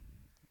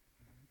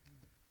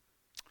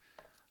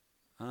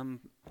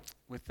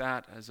with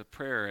that as a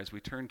prayer as we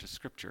turn to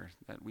Scripture,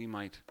 that we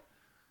might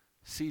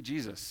see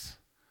Jesus.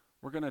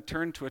 We're going to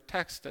turn to a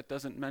text that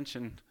doesn't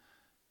mention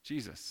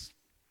Jesus.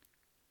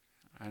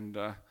 And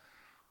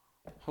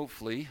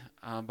hopefully,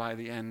 by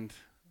the end,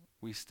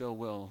 we still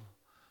will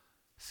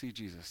see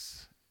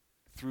Jesus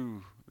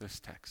through this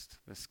text,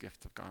 this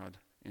gift of God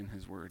in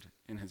His Word,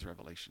 in His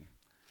revelation.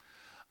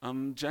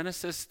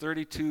 Genesis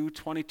 32,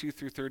 22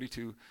 through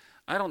 32.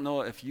 I don't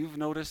know if you've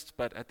noticed,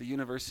 but at the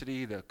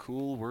university, the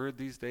cool word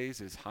these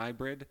days is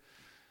hybrid.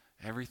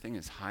 Everything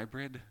is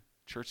hybrid.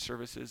 Church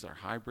services are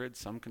hybrid.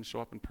 Some can show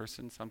up in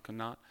person, some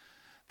cannot.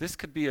 This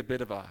could be a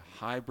bit of a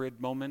hybrid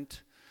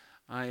moment.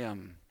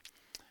 In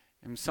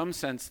some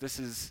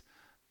sense,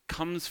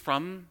 comes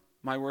from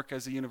my work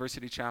as a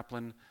university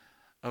chaplain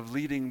of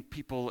leading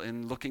people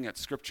in looking at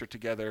Scripture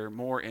together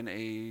more in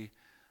a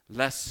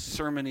less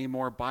sermon-y,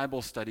 more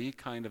Bible study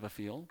kind of a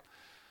feel.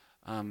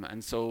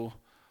 And so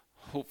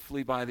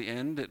hopefully by the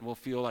end it will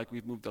feel like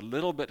we've moved a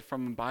little bit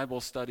from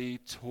Bible study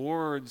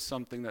towards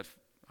something that,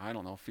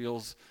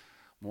 feels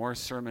more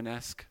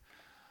sermon-esque.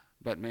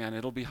 But man,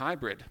 it'll be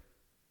hybrid.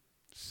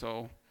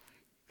 So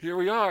here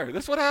we are.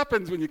 This is what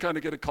happens when you kind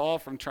of get a call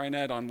from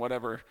Trinet on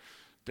whatever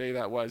day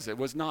that was. It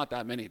was not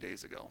that many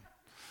days ago.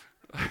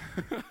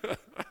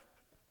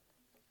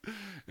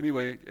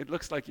 Anyway, it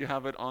looks like you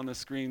have it on the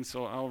screen,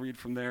 so I'll read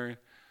from there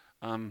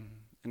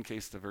in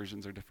case the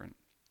versions are different.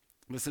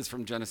 This is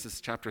from Genesis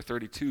chapter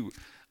 32.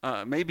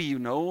 Maybe you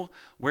know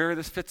where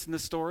this fits in the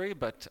story,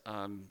 but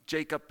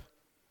Jacob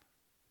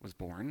was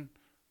born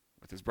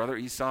with his brother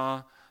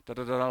Esau.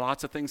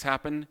 Lots of things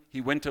happen. He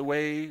went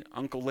away.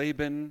 Uncle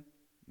Laban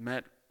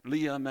met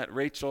Leah, met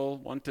Rachel,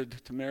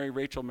 wanted to marry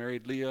Rachel,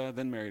 married Leah,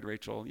 then married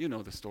Rachel. You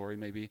know the story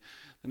maybe.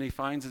 Then he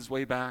finds his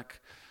way back.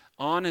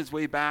 On his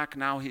way back,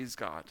 now he's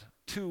got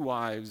 2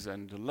 wives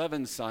and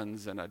 11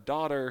 sons and a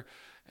daughter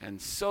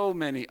and so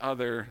many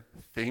other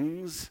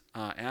things,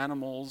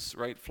 animals,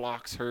 right,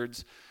 flocks,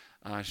 herds,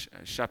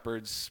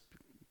 shepherds,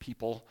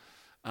 people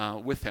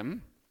with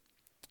him,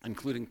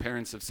 including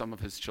parents of some of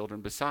his children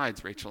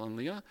besides Rachel and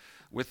Leah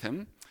with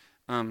him.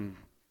 And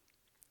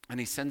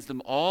he sends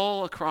them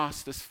all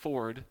across this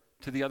ford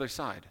to the other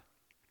side.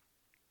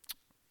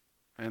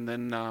 And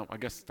then I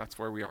guess that's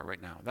where we are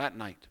right now. That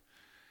night,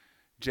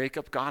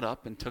 Jacob got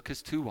up and took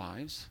his 2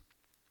 wives,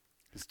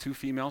 his 2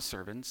 female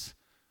servants,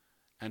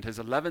 and his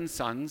 11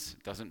 sons,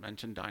 doesn't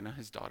mention Dinah,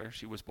 his daughter,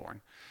 she was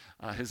born,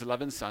 his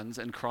 11 sons,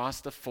 and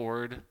crossed the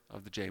ford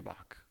of the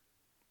Jabbok.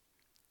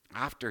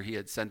 After he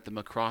had sent them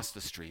across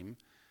the stream,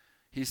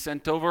 he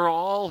sent over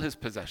all his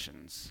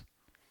possessions.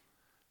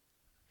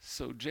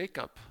 So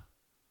Jacob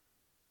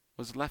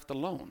was left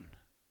alone,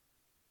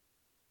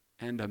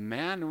 and a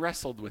man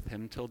wrestled with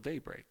him till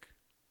daybreak.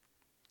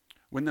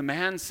 When the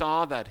man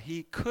saw that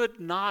he could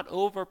not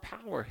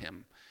overpower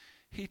him,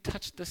 he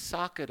touched the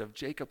socket of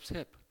Jacob's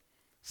hip,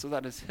 so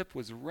that his hip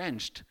was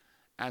wrenched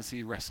as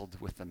he wrestled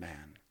with the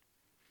man.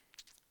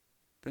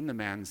 Then the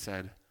man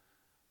said,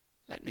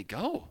 "Let me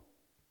go,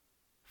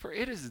 for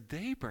it is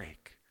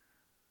daybreak."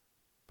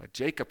 But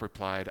Jacob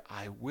replied,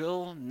 "I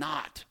will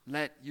not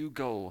let you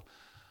go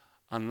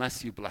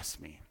unless you bless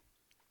me."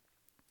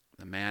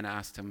 The man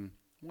asked him,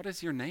 "What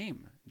is your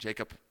name?"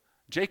 Jacob,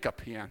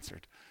 he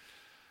answered.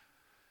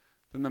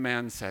 Then the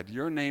man said,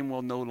 "Your name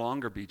will no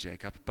longer be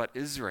Jacob, but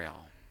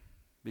Israel,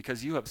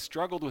 because you have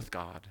struggled with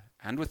God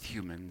and with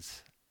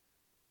humans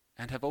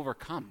and have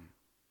overcome."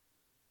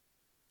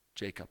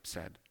 Jacob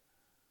said,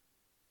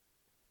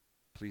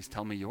 "Please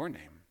tell me your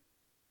name."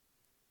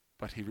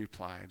 But he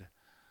replied,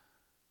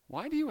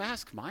 "Why do you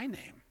ask my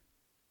name?"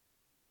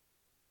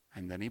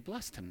 And then he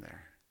blessed him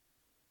there.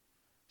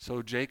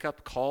 So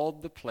Jacob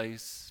called the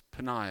place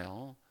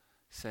Peniel,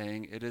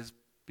 saying, "It is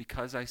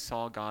because I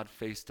saw God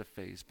face to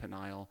face,"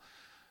 Peniel,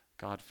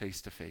 God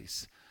face to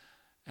face,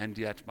 "and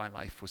yet my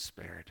life was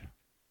spared."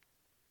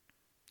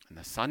 And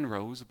the sun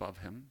rose above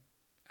him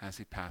as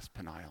he passed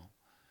Peniel,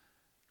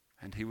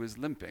 and he was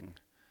limping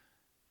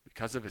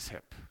because of his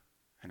hip.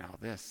 And now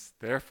this,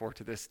 therefore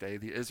to this day,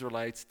 the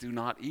Israelites do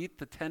not eat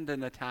the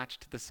tendon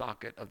attached to the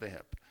socket of the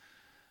hip,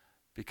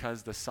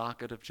 because the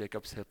socket of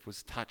Jacob's hip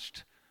was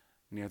touched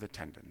near the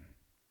tendon.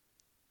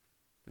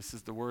 This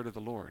is the word of the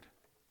Lord.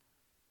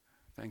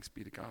 Thanks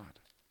be to God.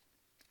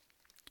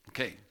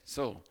 Okay,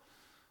 so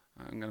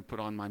I'm going to put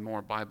on my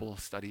more Bible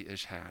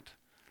study-ish hat,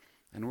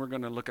 and we're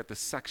going to look at the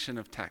section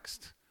of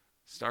text,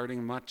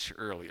 starting much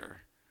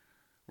earlier.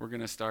 We're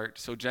going to start,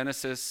 so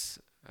Genesis,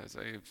 as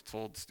I've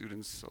told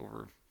students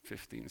over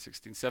 15,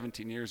 16,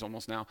 17 years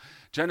almost now,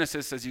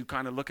 Genesis, as you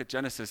kind of look at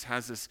Genesis,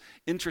 has this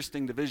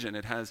interesting division.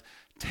 It has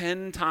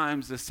 10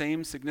 times the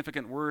same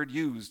significant word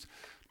used,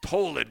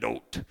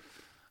 toledot.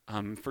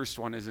 First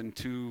one is in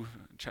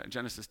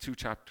Genesis 2,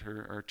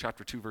 chapter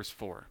 2, verse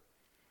 4.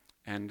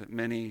 And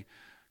many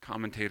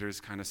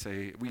commentators kind of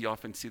say, we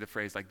often see the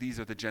phrase like,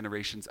 these are the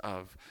generations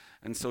of.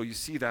 And so you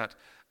see that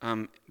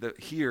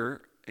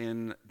here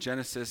in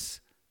Genesis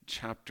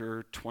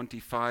chapter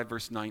 25,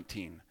 verse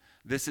 19.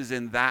 This is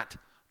in that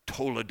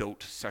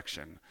toledot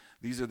section.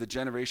 These are the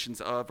generations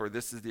of, or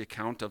this is the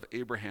account of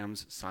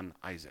Abraham's son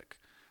Isaac.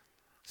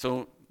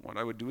 So what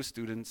I would do with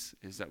students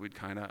is that we'd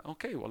kind of,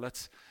 okay, well,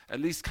 let's at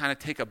least kind of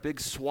take a big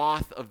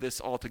swath of this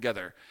all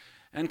together.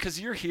 And because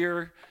you're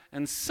here,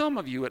 and some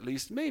of you at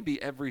least,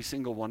 maybe every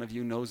single one of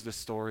you knows this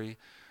story.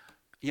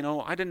 You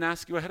know, I didn't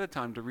ask you ahead of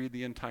time to read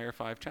the entire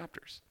 5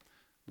 chapters.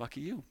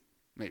 Lucky you,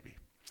 maybe.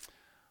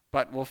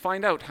 But we'll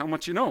find out how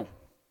much you know.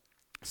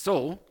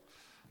 So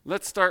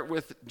let's start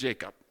with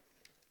Jacob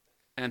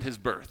and his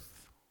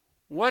birth.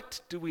 What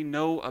do we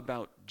know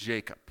about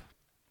Jacob?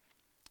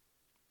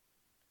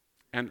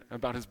 And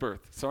about his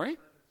birth. Sorry?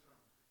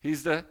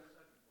 He's the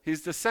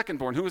second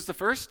born. Who was the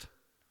first?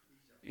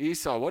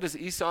 Esau. What does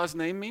Esau's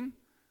name mean?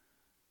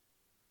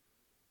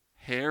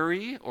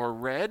 Hairy or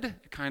red.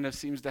 It kind of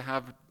seems to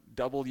have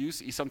double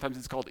use. Sometimes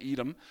it's called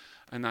Edom,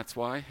 and that's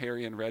why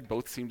hairy and red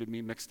both seem to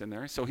be mixed in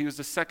there. So he was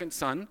the second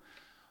son,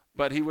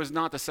 but he was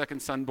not the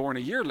second son born a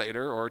year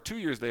later or 2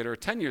 years later or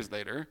 10 years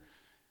later.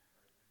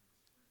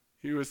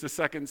 He was the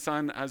second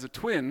son as a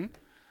twin,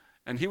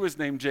 and he was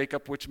named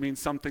Jacob, which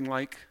means something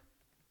like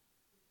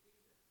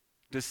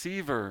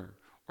deceiver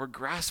or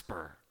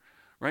grasper,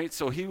 right?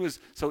 So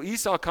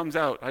Esau comes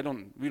out.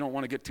 We don't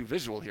want to get too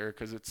visual here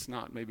because it's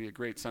not maybe a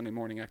great Sunday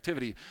morning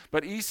activity,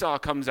 but Esau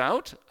comes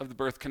out of the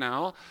birth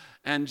canal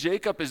and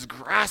Jacob is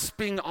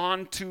grasping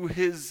onto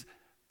his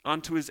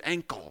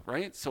ankle,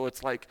 right? So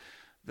it's like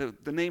the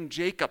name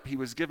Jacob he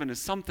was given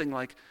is something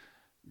like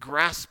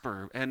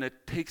grasper, and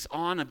it takes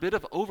on a bit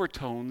of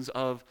overtones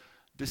of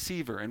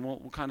deceiver, and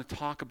we'll kind of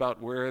talk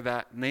about where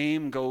that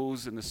name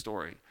goes in the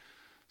story.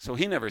 So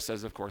he never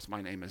says, of course,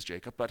 my name is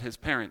Jacob, but his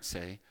parents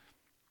say,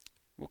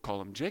 we'll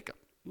call him Jacob.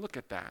 Look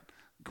at that,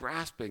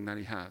 grasping that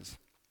he has.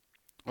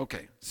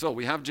 Okay, so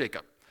we have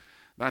Jacob.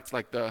 That's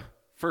like the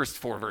first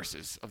 4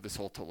 verses of this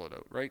whole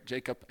Toledot, right?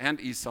 Jacob and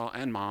Esau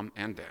and mom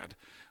and dad,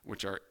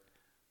 which are,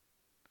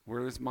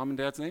 where is mom and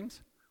dad's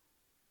names?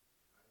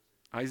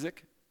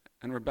 Isaac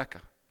and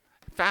Rebekah.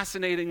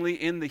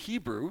 Fascinatingly, in the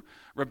Hebrew,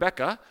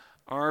 Rebekah,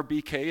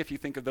 RBK, if you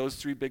think of those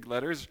 3 big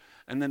letters,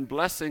 and then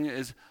blessing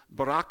is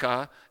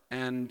baraka,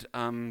 and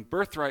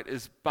birthright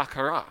is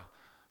bakara.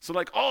 So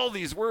like all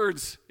these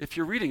words, if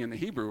you're reading in the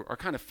Hebrew, are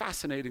kind of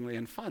fascinatingly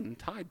and fun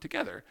tied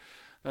together.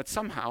 That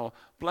somehow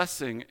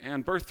blessing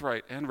and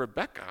birthright and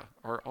Rebekah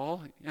are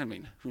all, I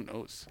mean, who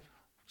knows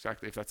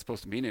exactly if that's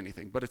supposed to mean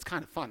anything, but it's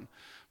kind of fun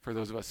for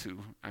those of us who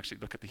actually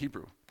look at the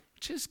Hebrew,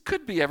 which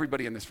could be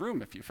everybody in this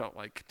room if you felt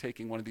like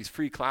taking one of these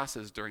free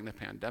classes during the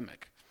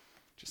pandemic.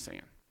 Just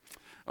saying.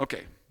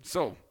 Okay,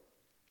 so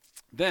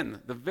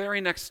then the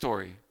very next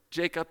story,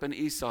 Jacob and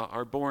Esau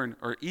are born,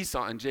 or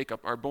Esau and Jacob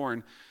are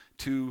born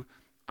to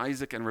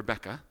Isaac and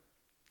Rebekah.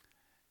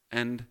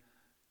 And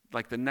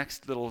like the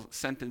next little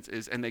sentence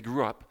is, and they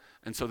grew up.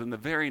 And so then the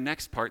very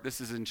next part,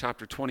 this is in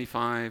chapter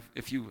 25.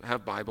 If you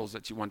have Bibles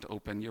that you want to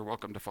open, you're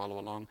welcome to follow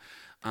along,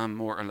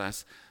 more or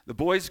less. The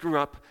boys grew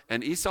up,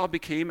 and Esau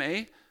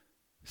became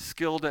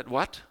skilled at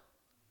what?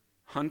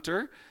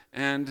 Hunter.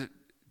 And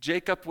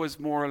Jacob was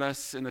more or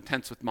less in the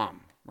tents with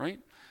mom, right?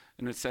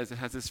 And it says, it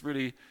has this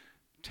really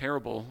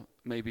terrible,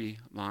 maybe,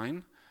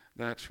 line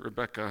that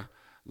Rebekah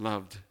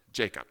loved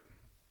Jacob.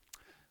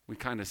 We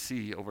kind of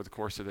see over the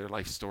course of their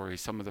life story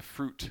some of the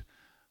fruit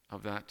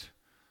of that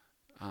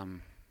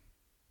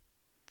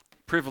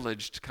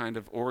privileged kind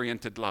of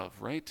oriented love,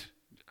 right?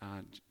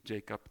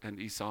 Jacob and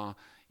Esau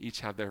each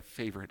have their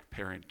favorite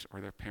parent,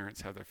 or their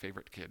parents have their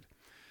favorite kid.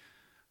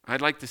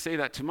 I'd like to say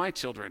that to my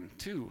children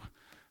too.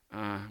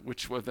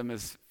 Which of them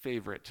is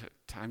favorite?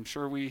 I'm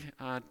sure we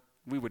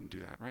wouldn't do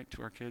that, right?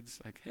 To our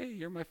kids, like, hey,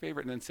 you're my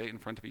favorite, and then say it in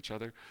front of each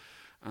other.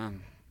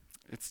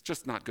 It's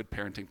just not good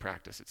parenting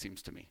practice, it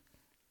seems to me.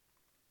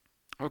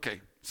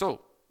 Okay,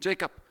 so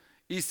Jacob,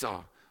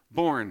 Esau,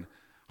 born,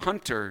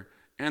 hunter,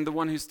 and the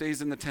one who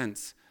stays in the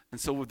tents. And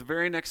so the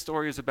very next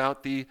story is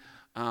about the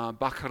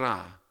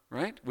bakara,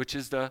 right? Which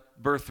is the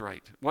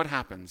birthright. What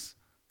happens?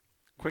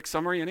 Quick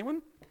summary,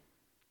 anyone?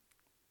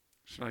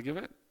 Should I give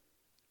it?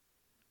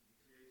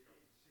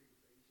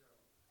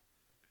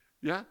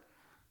 Yeah?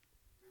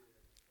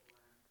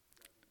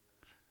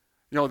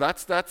 No,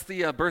 that's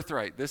the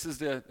birthright. This is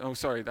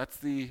that's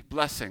the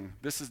blessing.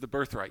 This is the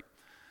birthright.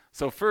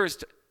 So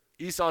first,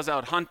 Esau's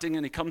out hunting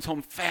and he comes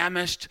home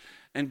famished,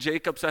 and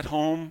Jacob's at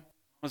home,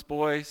 his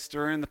boy,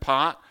 stirring the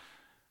pot.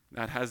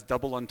 That has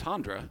double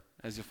entendre,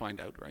 as you'll find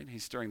out, right?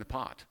 He's stirring the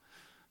pot.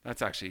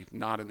 That's actually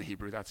not in the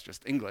Hebrew, that's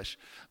just English.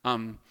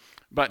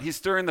 But he's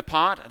stirring the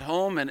pot at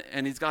home,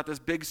 and he's got this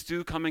big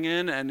stew coming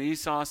in, and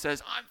Esau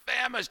says, I'm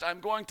famished,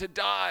 I'm going to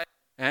die.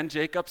 And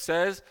Jacob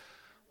says,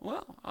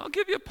 well, I'll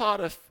give you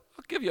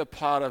a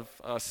pot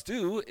of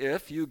stew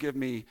if you give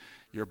me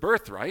your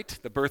birthright,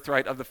 the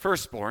birthright of the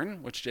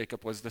firstborn, which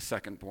Jacob was the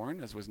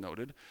secondborn, as was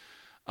noted.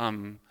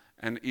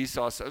 And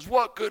Esau says,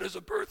 what good is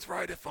a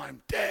birthright if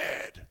I'm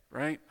dead,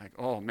 right? Like,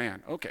 oh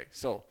man, okay,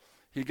 so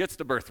he gets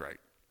the birthright.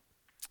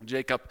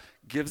 Jacob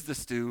gives the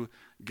stew,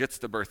 gets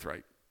the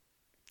birthright.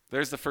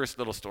 There's the first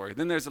little story.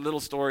 Then there's a little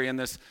story in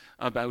this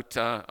about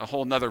a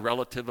whole nother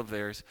relative of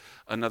theirs,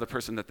 another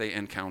person that they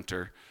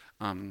encounter.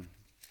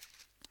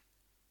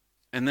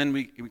 And then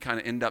we kind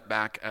of end up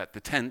back at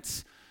the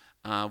tents,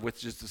 with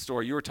just the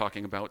story you were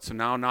talking about. So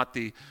now not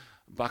the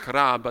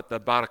Bakara, but the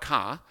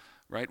Barakah,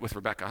 right, with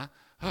Rebekah.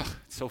 Oh,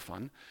 it's so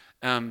fun.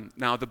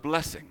 Now the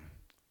blessing.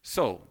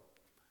 So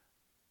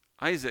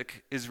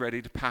Isaac is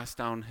ready to pass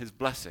down his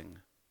blessing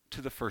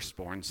to the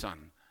firstborn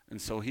son.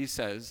 And so he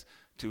says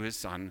to his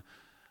son,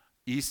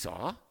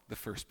 Esau, the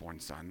firstborn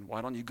son,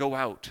 why don't you go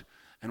out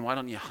and why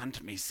don't you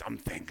hunt me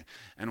something?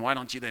 And why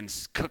don't you then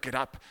cook it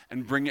up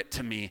and bring it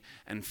to me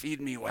and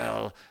feed me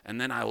well, and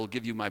then I will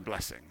give you my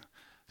blessing.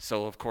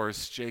 So, of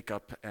course,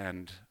 Jacob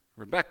and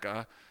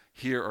Rebekah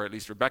hear, or at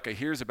least Rebekah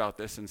hears about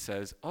this and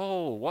says,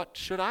 oh, what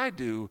should I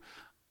do?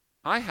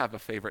 I have a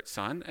favorite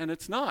son, and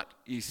it's not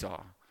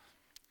Esau.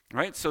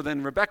 Right? So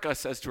then Rebekah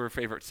says to her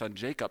favorite son,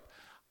 Jacob,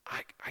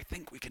 I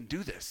think we can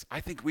do this. I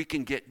think we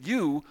can get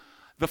you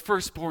the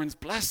firstborn's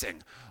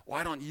blessing.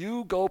 Why don't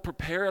you go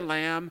prepare a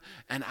lamb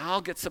and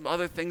I'll get some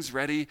other things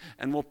ready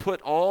and we'll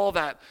put all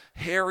that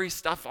hairy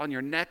stuff on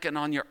your neck and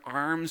on your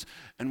arms.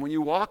 And when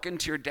you walk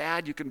into your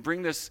dad, you can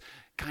bring this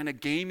kind of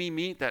gamey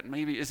meat that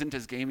maybe isn't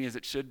as gamey as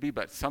it should be,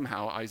 but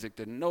somehow Isaac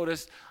didn't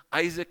notice.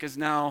 Isaac is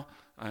now,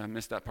 I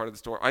missed that part of the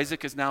story.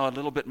 Isaac is now a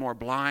little bit more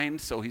blind,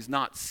 so he's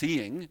not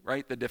seeing,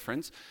 right, the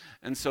difference.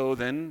 And so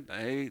then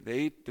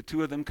the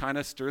two of them kind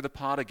of stir the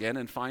pot again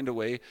and find a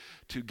way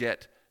to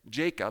get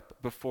Jacob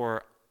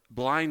before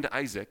blind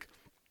Isaac,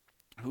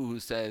 who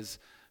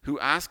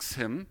asks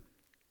him,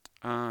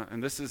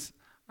 and this is,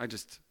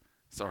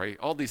 sorry,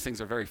 all these things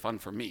are very fun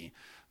for me.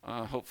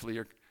 Hopefully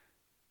you're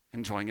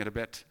enjoying it a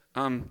bit.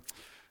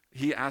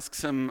 He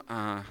asks him,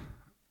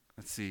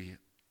 let's see,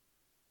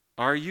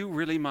 are you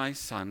really my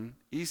son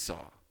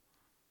Esau?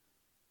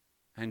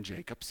 And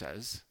Jacob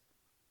says,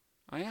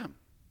 I am.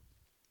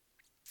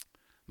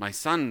 My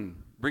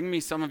son, bring me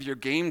some of your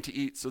game to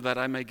eat so that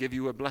I may give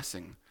you a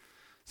blessing.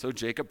 So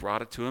Jacob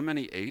brought it to him and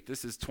he ate.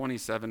 This is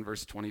 27,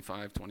 verse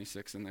 25,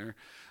 26 in there.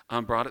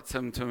 Brought it to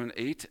him and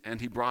ate,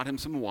 and he brought him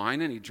some wine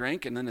and he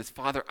drank. And then his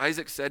father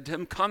Isaac said to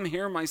him, come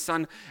here, my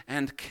son,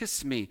 and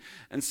kiss me.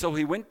 And so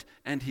he went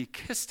and he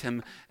kissed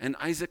him, and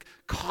Isaac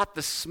caught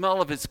the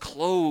smell of his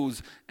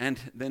clothes, and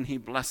then he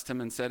blessed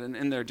him and said, and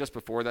in there just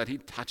before that, he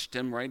touched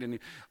him, right? And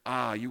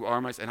you are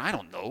my son. And I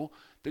don't know,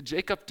 did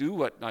Jacob do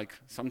what like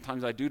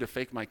sometimes I do to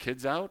fake my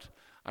kids out?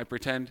 I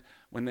pretend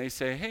when they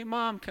say, hey,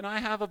 Mom, can I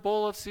have a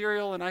bowl of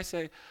cereal? And I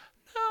say,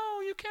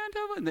 no, you can't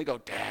have it. And they go,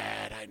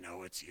 Dad, I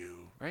know it's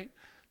you, right?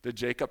 Did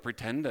Jacob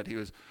pretend that he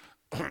was,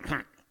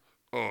 oh,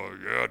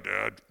 yeah,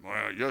 Dad,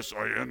 yes,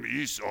 I am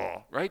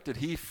Esau, right? Did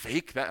he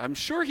fake that? I'm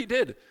sure he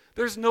did.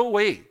 There's no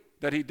way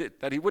that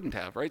he wouldn't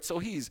have, right? So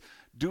he's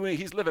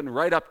living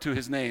right up to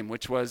his name,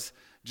 which was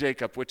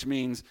Jacob, which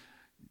means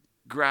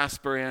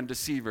grasper and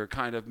deceiver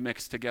kind of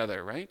mixed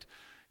together, right?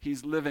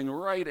 He's living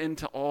right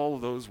into all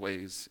of those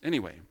ways.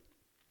 Anyway,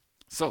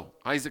 so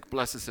Isaac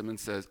blesses him and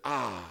says,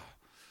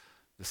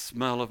 the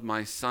smell of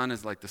my son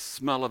is like the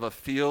smell of a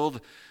field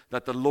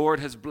that the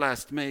Lord has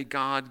blessed. May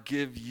God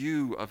give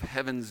you of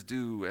heaven's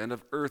dew and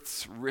of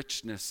earth's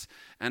richness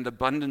and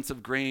abundance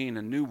of grain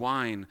and new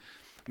wine.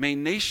 May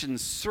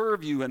nations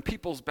serve you and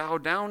peoples bow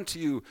down to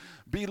you.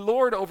 Be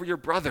Lord over your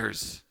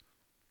brothers.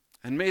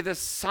 And may the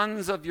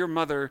sons of your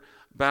mother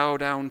bow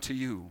down to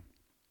you.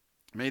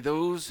 May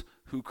those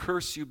who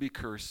curse you be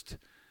cursed,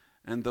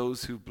 and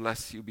those who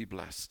bless you be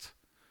blessed.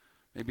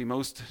 Maybe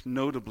most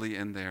notably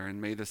in there,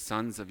 and may the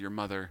sons of your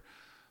mother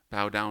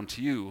bow down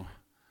to you.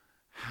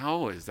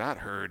 How is that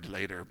heard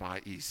later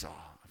by Esau,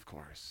 of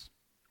course?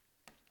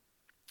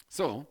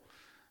 So,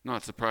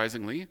 not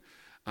surprisingly,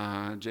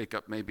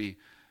 Jacob maybe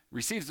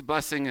receives the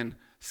blessing and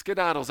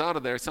skedaddles out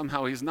of there.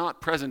 Somehow he's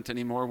not present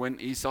anymore when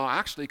Esau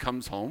actually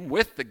comes home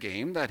with the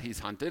game that he's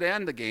hunted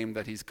and the game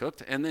that he's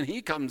cooked. And then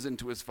he comes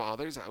into his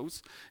father's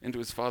house, into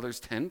his father's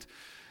tent.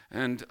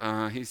 And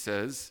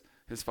his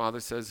father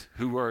says,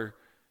 who are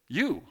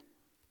you?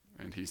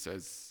 And he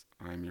says,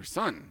 I'm your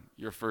son,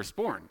 your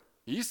firstborn,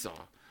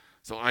 Esau.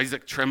 So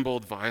Isaac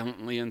trembled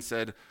violently and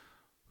said,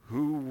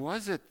 who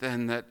was it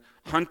then that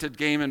hunted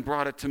game and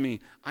brought it to me?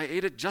 I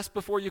ate it just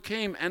before you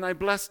came, and I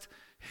blessed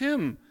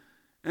him.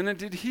 And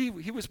indeed he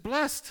was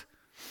blessed.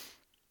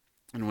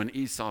 And when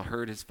Esau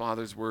heard his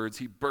father's words,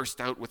 he burst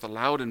out with a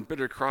loud and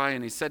bitter cry,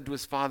 and he said to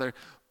his father,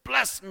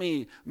 bless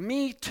me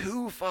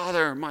too,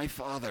 father, my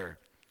father.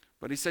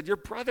 But he said, your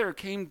brother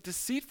came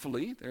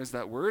deceitfully, there's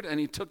that word, and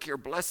he took your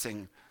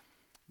blessing,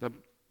 the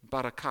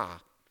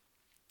barakah.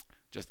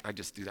 I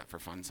just do that for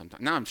fun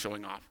sometimes. Now I'm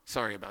showing off.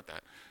 Sorry about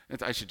that.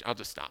 I'll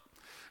just stop.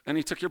 And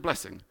he took your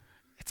blessing.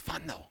 It's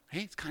fun though.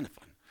 Hey, it's kind of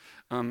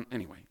fun.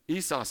 Anyway,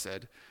 Esau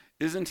said,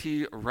 isn't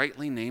he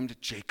rightly named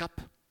Jacob?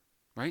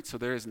 Right? So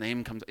there his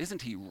name comes.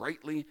 Isn't he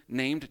rightly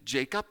named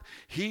Jacob?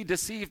 He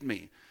deceived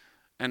me.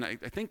 And I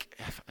think,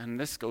 and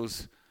this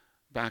goes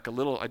back a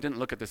little, I didn't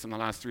look at this in the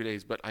last 3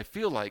 days, but I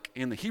feel like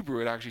in the Hebrew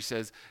it actually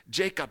says,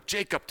 Jacob,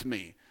 Jacob to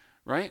me,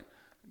 right?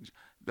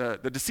 The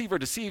deceiver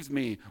deceives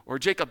me, or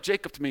Jacob,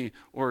 Jacob to me,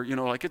 or,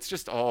 like it's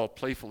just all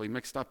playfully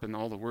mixed up in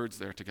all the words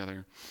there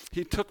together.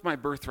 He took my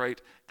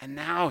birthright, and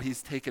now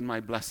he's taken my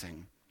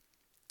blessing.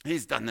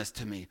 He's done this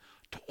to me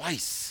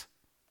twice.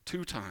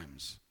 2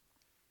 times.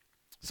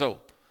 So,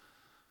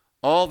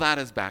 all that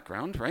is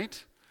background,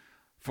 right?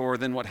 For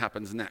then what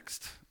happens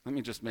next. Let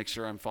me just make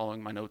sure I'm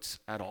following my notes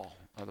at all.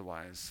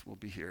 Otherwise, we'll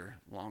be here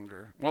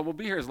longer. Well, we'll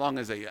be here as long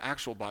as an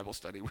actual Bible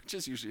study, which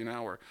is usually an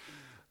hour,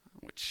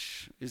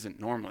 which isn't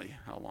normally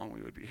how long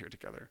we would be here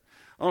together.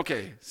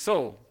 Okay,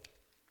 so,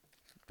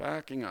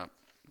 backing up.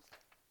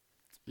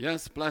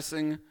 Yes,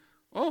 blessing.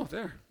 Oh,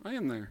 there, I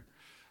am there.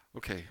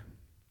 Okay.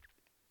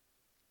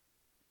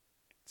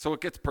 So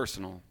it gets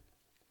personal.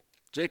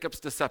 Jacob's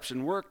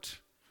deception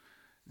worked.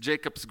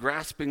 Jacob's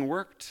grasping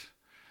worked.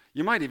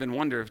 You might even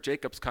wonder if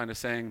Jacob's kind of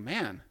saying,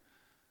 man,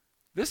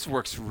 this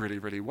works really,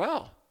 really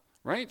well,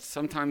 right?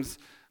 Sometimes,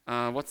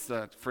 what's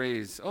that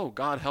phrase? Oh,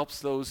 God helps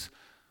those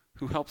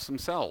who helps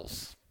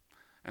themselves.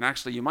 And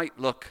actually, you might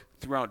look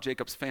throughout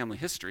Jacob's family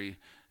history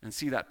and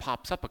see that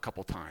pops up a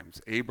couple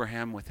times.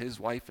 Abraham with his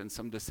wife and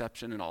some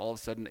deception, and all of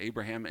a sudden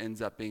Abraham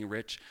ends up being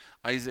rich.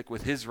 Isaac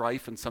with his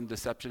wife and some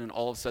deception, and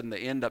all of a sudden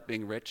they end up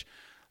being rich.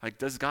 Like,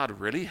 does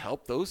God really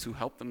help those who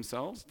help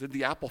themselves? Did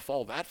the apple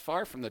fall that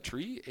far from the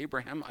tree?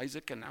 Abraham,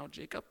 Isaac, and now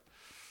Jacob?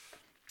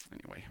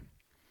 Anyway,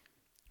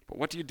 but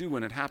what do you do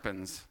when it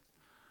happens?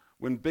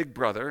 When Big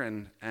Brother,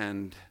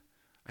 and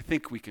I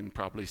think we can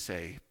probably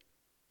say,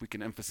 we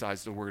can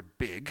emphasize the word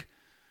big,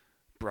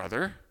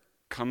 brother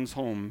comes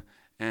home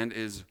and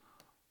is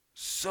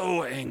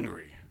so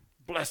angry.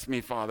 Bless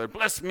me, Father.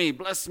 Bless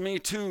me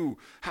too.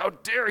 How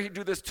dare he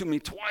do this to me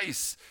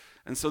twice?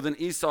 And so then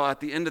Esau at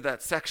the end of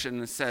that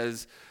section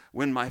says,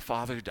 when my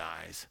father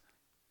dies,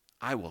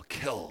 I will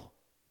kill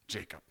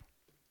Jacob.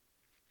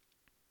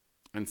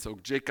 And so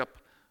Jacob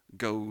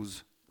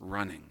goes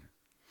running.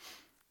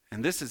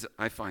 And this is,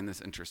 I find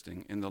this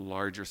interesting in the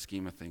larger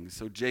scheme of things.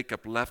 So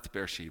Jacob left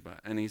Beersheba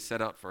and he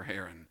set out for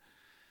Haran.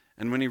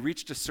 And when he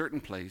reached a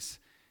certain place,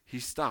 he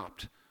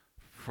stopped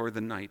for the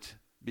night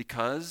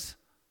because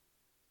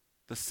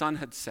the sun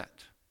had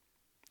set.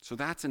 So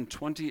that's in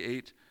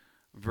 28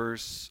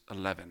 verse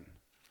 11.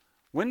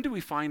 When do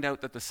we find out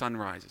that the sun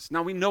rises?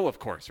 Now we know, of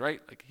course, right?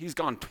 Like, he's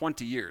gone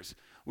 20 years.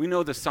 We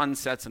know the sun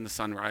sets and the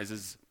sun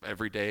rises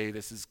every day.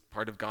 This is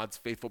part of God's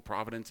faithful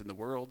providence in the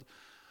world.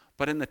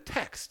 But in the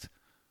text,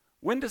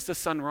 when does the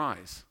sun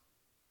rise?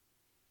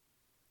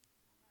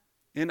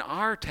 In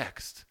our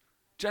text,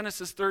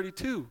 Genesis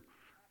 32.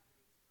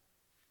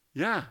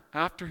 Yeah,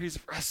 after he's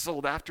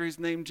wrestled, after he's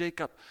named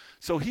Jacob.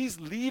 So he's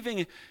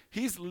leaving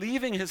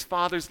his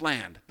father's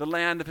land, the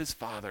land of his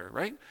father,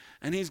 right?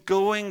 And he's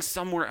going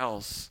somewhere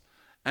else.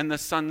 And the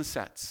sun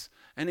sets.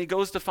 And he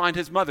goes to find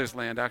his mother's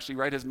land, actually,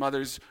 right? His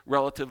mother's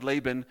relative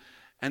Laban.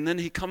 And then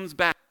he comes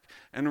back.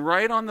 And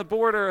right on the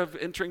border of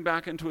entering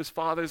back into his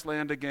father's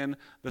land again,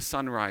 the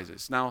sun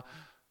rises. Now,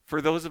 for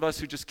those of us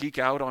who just geek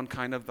out on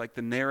kind of like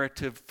the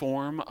narrative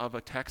form of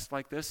a text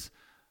like this,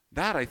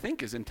 that I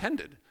think is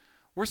intended.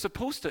 We're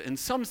supposed to, in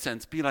some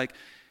sense, be like,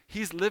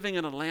 he's living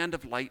in a land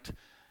of light,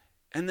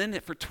 and then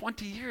for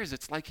 20 years,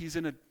 it's like he's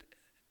in a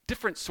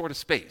different sort of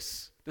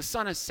space. The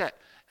sun is set,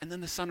 and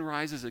then the sun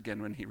rises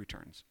again when he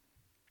returns.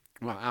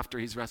 Well, after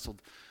he's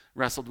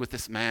wrestled with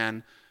this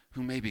man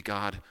who may be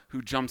God,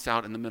 who jumps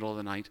out in the middle of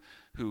the night,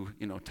 who,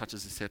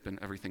 touches his hip and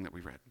everything that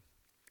we read.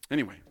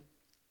 Anyway,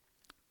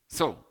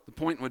 so the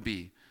point would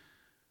be,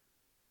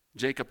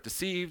 Jacob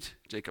deceived,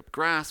 Jacob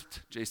grasped,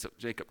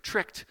 Jacob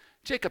tricked.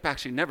 Jacob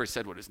actually never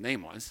said what his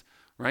name was,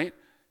 right?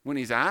 When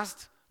he's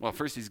asked, well,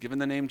 first he's given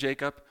the name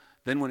Jacob.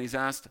 Then when he's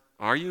asked,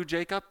 are you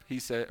Jacob? He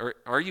said, or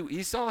are you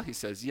Esau? He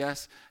says,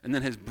 yes. And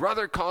then his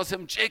brother calls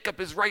him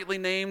Jacob is rightly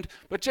named,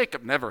 but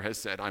Jacob never has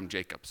said, I'm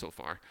Jacob so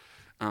far.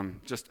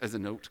 Just as a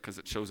note, because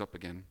it shows up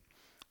again.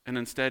 And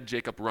instead,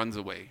 Jacob runs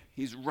away.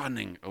 He's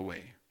running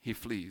away. He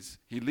flees.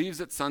 He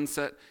leaves at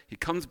sunset. He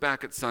comes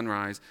back at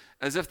sunrise,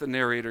 as if the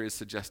narrator is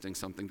suggesting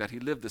something, that he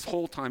lived this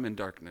whole time in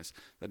darkness,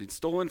 that he'd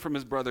stolen from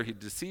his brother, he'd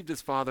deceived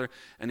his father,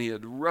 and he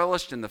had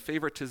relished in the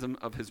favoritism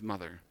of his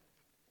mother.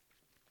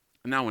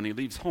 And now when he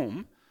leaves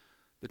home,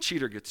 the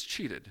cheater gets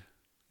cheated.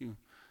 You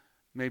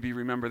maybe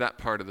remember that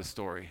part of the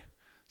story.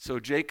 So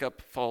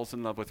Jacob falls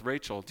in love with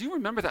Rachel. Do you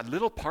remember that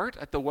little part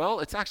at the well?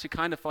 It's actually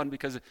kind of fun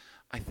because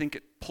I think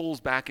it pulls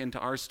back into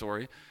our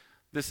story.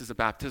 This is a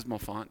baptismal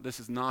font. This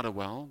is not a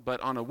well.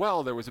 But on a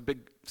well, there was a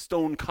big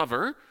stone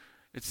cover,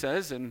 it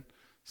says, and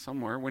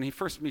somewhere when he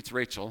first meets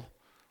Rachel,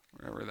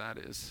 wherever that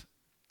is.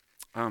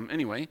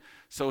 Anyway,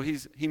 so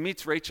he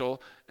meets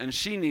Rachel, and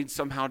she needs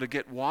somehow to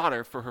get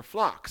water for her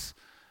flocks.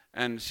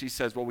 And she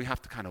says, well, we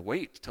have to kind of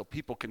wait till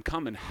people can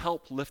come and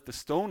help lift the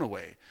stone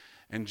away.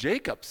 And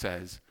Jacob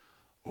says,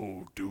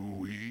 oh, do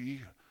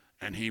we?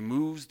 And he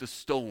moves the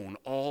stone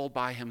all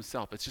by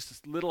himself. It's just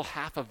this little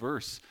half a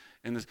verse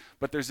in this,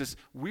 but there's this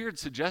weird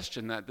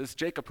suggestion that this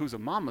Jacob, who's a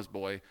mama's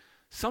boy,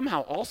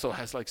 somehow also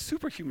has like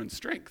superhuman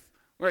strength,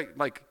 right?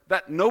 Like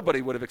that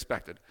nobody would have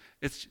expected.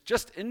 It's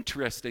just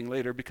interesting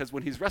later because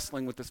when he's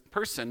wrestling with this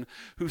person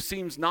who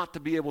seems not to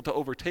be able to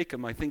overtake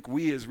him, I think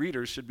we as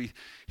readers should be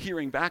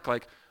hearing back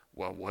like,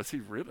 well, was he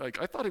really?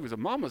 Like, I thought he was a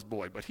mama's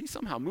boy, but he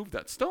somehow moved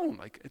that stone.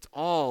 Like, it's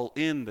all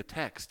in the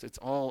text. It's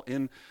all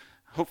in,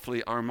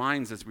 hopefully, our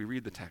minds as we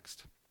read the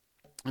text.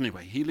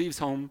 Anyway, he leaves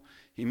home.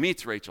 He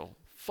meets Rachel,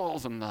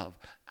 falls in love,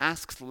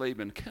 asks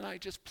Laban, can I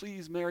just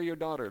please marry your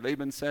daughter?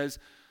 Laban says,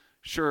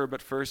 sure,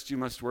 but first you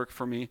must work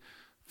for me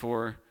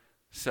for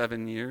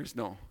 7 years.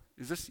 No,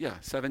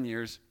 7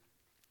 years.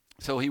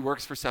 So he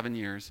works for 7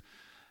 years,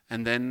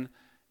 and then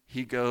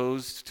he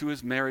goes to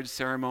his marriage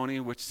ceremony,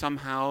 which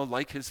somehow,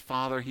 like his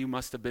father, he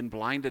must have been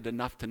blinded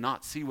enough to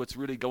not see what's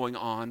really going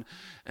on.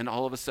 And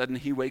all of a sudden,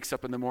 he wakes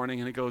up in the morning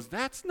and he goes,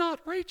 that's not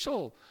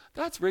Rachel.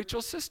 That's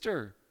Rachel's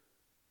sister,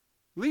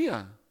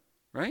 Leah,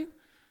 right?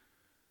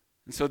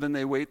 And so then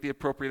they wait the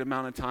appropriate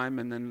amount of time,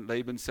 and then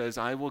Laban says,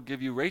 I will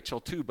give you Rachel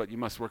too, but you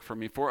must work for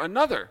me for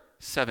another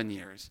 7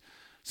 years.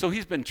 So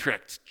he's been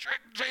tricked.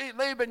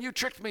 Laban, you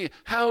tricked me.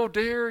 How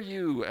dare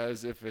you?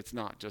 As if it's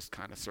not just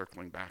kind of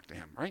circling back to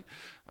him, right?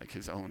 Like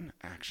his own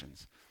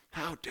actions.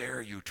 How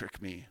dare you trick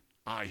me?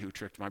 I who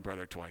tricked my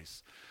brother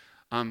twice.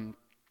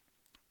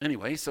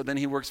 Anyway, so then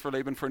he works for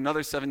Laban for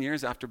another 7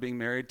 years after being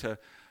married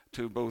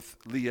to both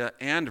Leah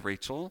and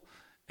Rachel.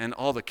 And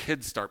all the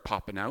kids start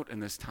popping out in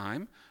this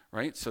time,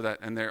 right?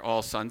 And they're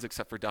all sons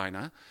except for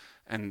Dinah.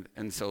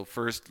 And so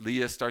first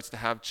Leah starts to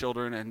have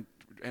children,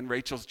 and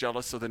Rachel's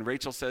jealous. So then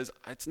Rachel says,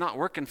 it's not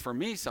working for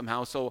me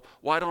somehow, so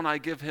why don't I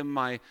give him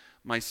my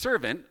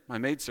servant, my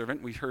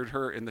maidservant? We heard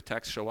her in the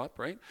text show up,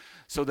 right?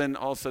 So then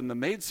all of a sudden the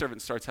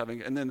maidservant starts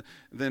having, and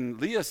then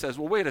Leah says,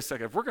 well, wait a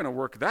second, if we're going to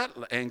work that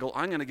angle,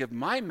 I'm going to give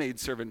my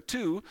maidservant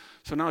too.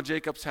 So now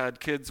Jacob's had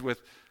kids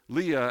with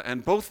Leah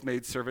and both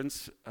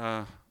maidservants,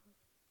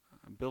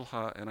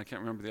 Bilhah, and I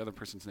can't remember the other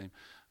person's name.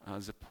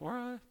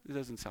 Zipporah? It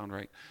doesn't sound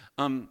right.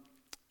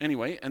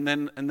 Anyway, and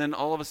then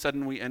all of a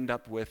sudden we end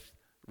up with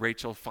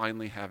Rachel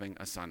finally having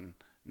a son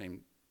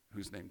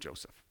who's named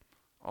Joseph.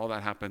 All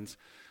that happens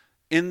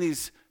in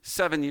these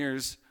 7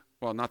 years,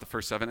 well, not the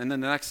first 7, and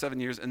then the next 7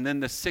 years, and then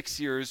the 6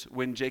 years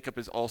when Jacob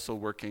is also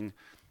working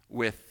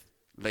with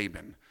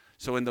Laban.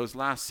 So in those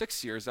last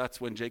 6 years,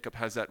 that's when Jacob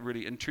has that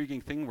really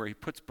intriguing thing where he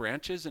puts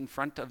branches in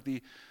front of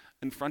the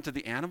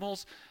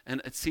animals,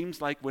 and it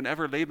seems like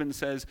whenever Laban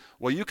says,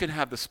 well, you can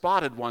have the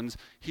spotted ones,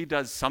 he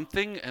does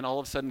something, and all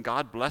of a sudden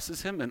God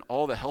blesses him, and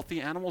all the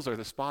healthy animals are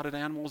the spotted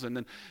animals, and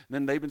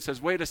then Laban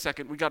says, wait a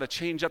second, we got to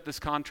change up this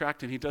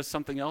contract, and he does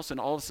something else, and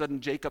all of a sudden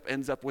Jacob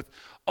ends up with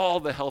all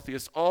the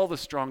healthiest, all the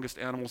strongest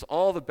animals,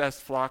 all the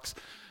best flocks,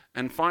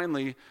 and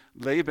finally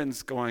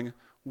Laban's going,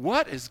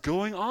 what is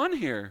going on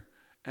here?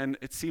 And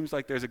it seems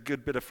like there's a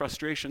good bit of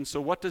frustration.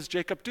 So what does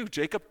Jacob do?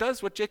 Jacob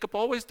does what Jacob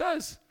always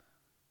does.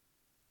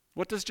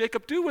 What does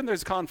Jacob do when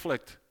there's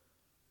conflict?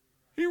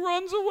 He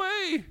runs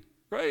away,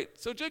 right?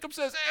 So Jacob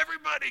says,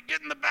 everybody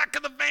get in the back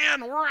of the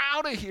van. We're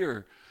out of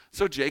here.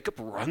 So Jacob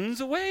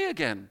runs away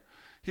again.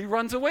 He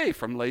runs away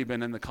from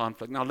Laban and the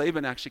conflict. Now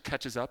Laban actually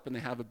catches up and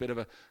they have a bit of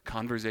a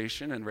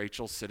conversation, and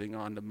Rachel's sitting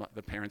on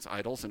the parents'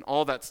 idols, and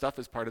all that stuff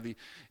is part of the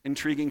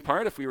intriguing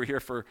part. If we were here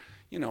for,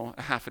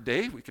 a half a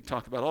day, we could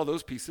talk about all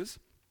those pieces.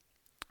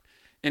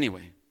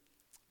 Anyway,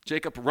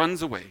 Jacob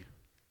runs away,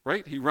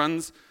 right? He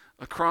runs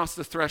across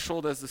the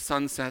threshold as the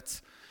sun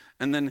sets,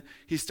 and then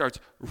he starts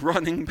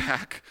running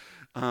back,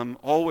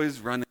 always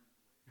running.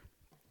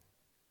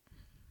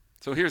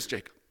 So here's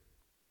Jacob.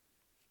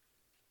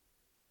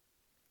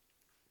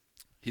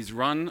 He's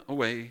run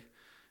away,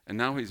 and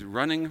now he's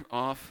running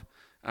off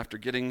after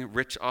getting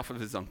rich off of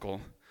his uncle.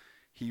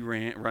 He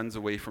runs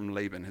away from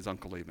Laban, his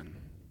uncle Laban.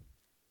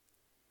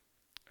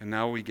 And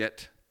now we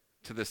get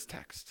to this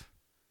text.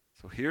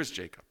 So here's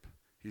Jacob.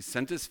 He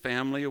sent his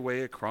family away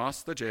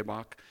across the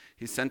Jabbok.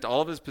 He sent all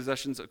of his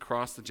possessions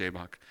across the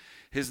Jabbok.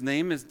 His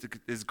name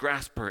is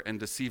Grasper and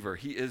Deceiver.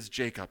 He is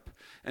Jacob.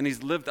 And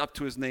he's lived up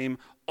to his name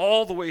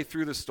all the way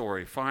through the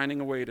story,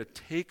 finding a way to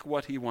take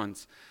what he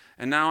wants.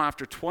 And now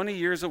after 20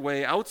 years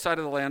away, outside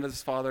of the land of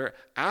his father,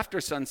 after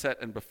sunset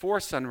and before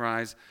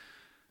sunrise,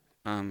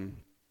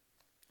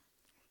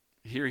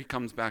 here he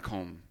comes back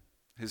home.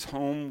 His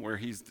home where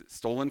he's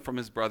stolen from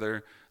his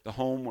brother, the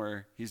home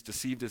where he's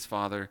deceived his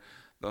father,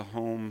 the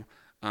home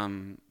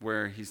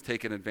where he's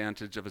taken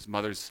advantage of his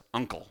mother's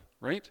uncle,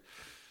 right?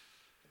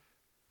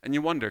 And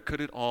you wonder,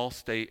 could it all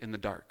stay in the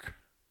dark?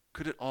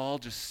 Could it all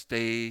just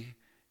stay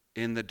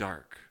in the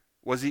dark?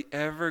 Was he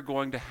ever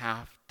going to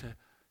have to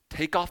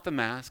take off the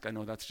mask? I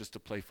know that's just a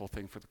playful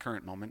thing for the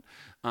current moment,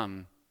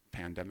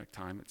 pandemic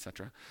time,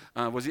 etc.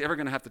 Was he ever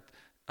going to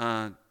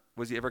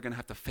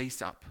have to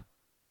face up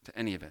to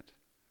any of it?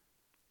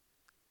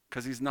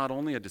 Because he's not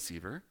only a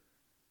deceiver,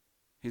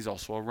 he's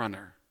also a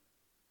runner.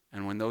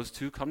 And when those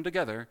two come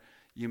together,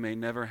 you may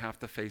never have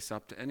to face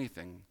up to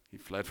anything. He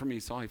fled from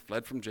Esau. He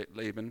fled from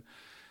Laban.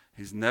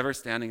 He's never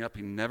standing up.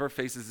 He never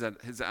faces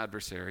his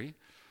adversary.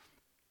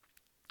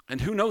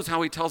 And who knows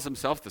how he tells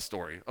himself the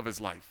story of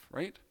his life,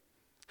 right?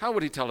 How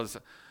would he tell us?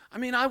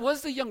 I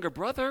was the younger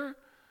brother.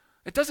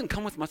 It doesn't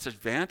come with much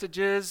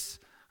advantages.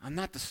 I'm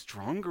not the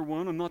stronger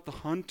one. I'm not the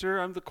hunter.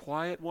 I'm the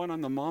quiet one.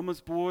 I'm the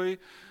mama's boy.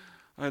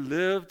 I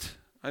lived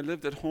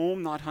at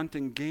home, not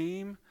hunting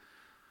game.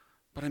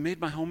 But I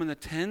made my home in the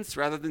tents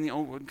rather than the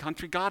open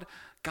country. God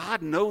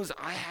knows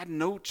I had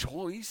no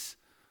choice.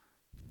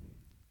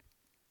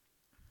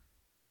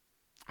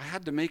 I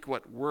had to make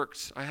what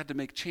worked. I had to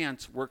make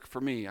chance work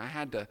for me. I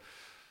had to,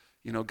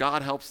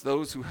 God helps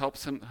those who help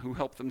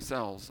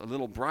themselves. A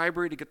little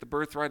bribery to get the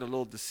birthright, a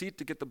little deceit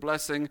to get the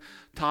blessing,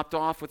 topped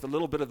off with a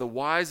little bit of the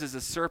wise as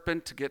a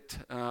serpent to get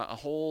a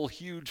whole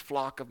huge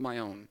flock of my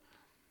own.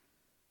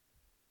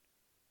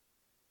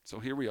 So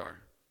here we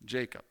are,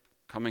 Jacob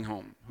coming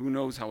home. Who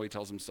knows how he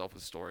tells himself a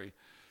story?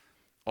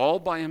 All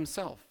by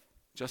himself,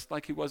 just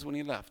like he was when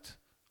he left.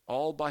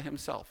 All by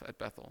himself at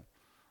Bethel.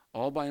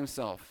 All by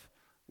himself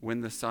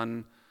when the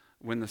sun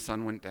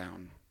went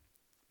down.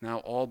 Now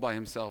all by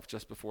himself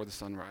just before the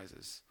sun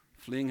rises,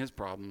 fleeing his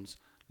problems,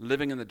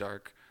 living in the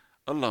dark,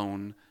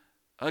 alone,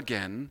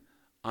 again,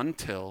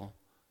 until,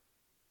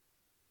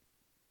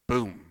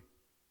 boom,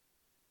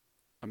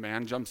 a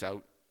man jumps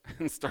out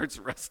and starts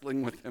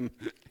wrestling with him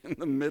in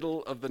the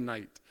middle of the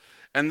night.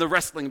 And the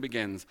wrestling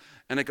begins,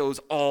 and it goes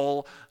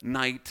all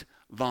night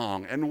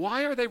long. And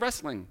why are they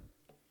wrestling?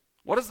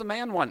 What does the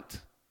man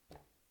want?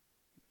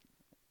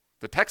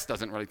 The text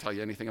doesn't really tell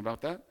you anything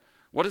about that.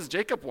 What does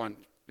Jacob want?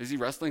 Is he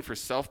wrestling for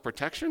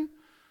self-protection?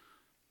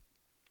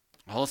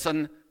 All of a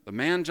sudden, the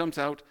man jumps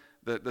out.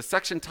 The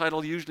section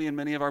title usually in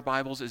many of our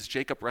Bibles is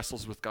Jacob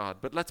wrestles with God.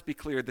 But let's be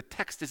clear, the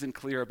text isn't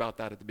clear about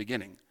that at the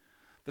beginning.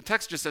 The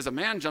text just says a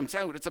man jumps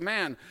out. It's a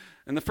man.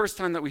 And the first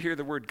time that we hear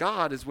the word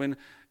God is when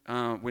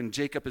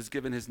Jacob is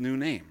given his new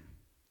name.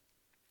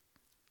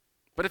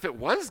 But if it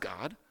was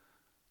God,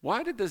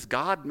 why did this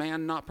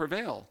God-man not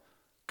prevail?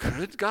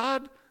 Could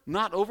God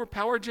not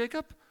overpower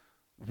Jacob?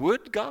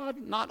 Would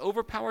God not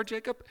overpower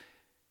Jacob?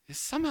 Is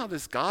somehow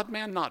this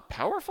God-man not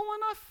powerful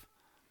enough?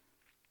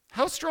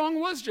 How strong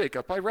was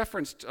Jacob? I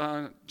referenced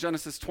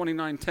Genesis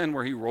 29:10,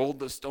 where he rolled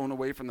the stone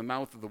away from the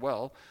mouth of the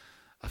well,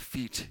 a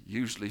feat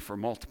usually for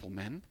multiple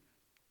men.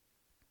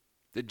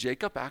 Did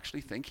Jacob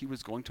actually think he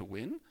was going to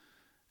win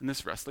in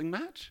this wrestling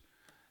match?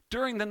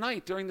 During the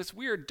night, during this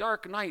weird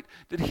dark night,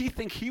 did he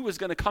think he was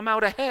going to come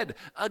out ahead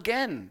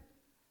again?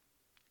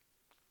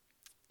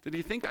 Did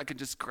he think I could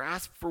just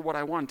grasp for what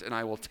I want and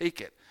I will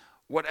take it,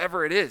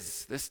 whatever it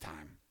is this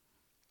time?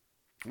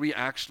 We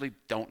actually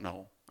don't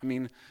know. I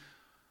mean,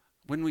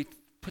 when we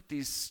put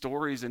these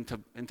stories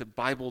into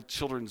Bible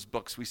children's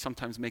books, we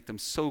sometimes make them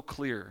so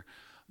clear,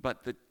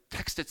 but the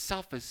text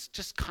itself is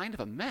just kind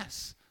of a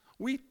mess.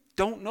 We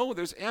don't know.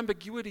 There's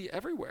ambiguity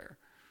everywhere,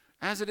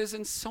 as it is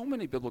in so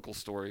many biblical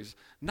stories.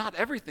 Not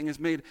everything is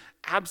made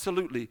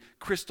absolutely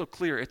crystal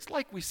clear. It's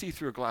like we see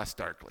through a glass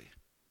darkly.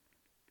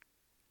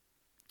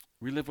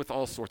 We live with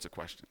all sorts of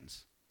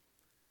questions.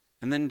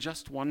 And then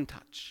just one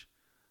touch.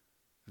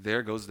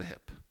 There goes the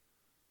hip.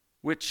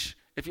 Which,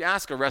 if you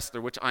ask a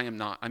wrestler, which I am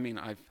not, I mean,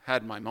 I've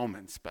had my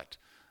moments, but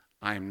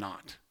I am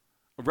not.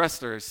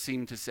 Wrestlers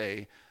seem to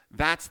say,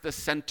 that's the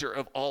center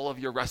of all of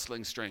your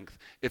wrestling strength.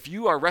 If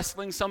you are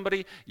wrestling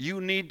somebody, you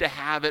need to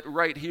have it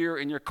right here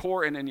in your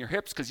core and in your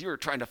hips, because you're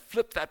trying to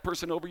flip that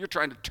person over, you're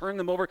trying to turn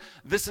them over.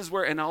 This is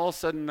where, and all of a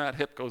sudden that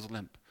hip goes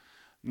limp.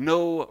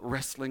 No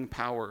wrestling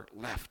power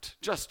left.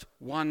 Just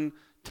one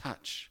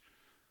touch.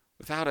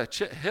 Without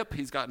a hip,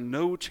 he's got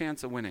no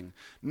chance of winning.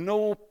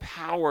 No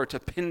power to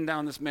pin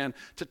down this man,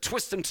 to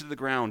twist him to the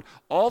ground.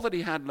 All that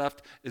he had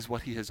left is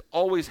what he has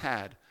always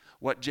had,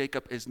 what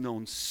Jacob is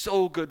known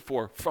so good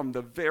for from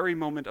the very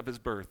moment of his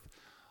birth.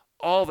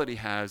 All that he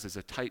has is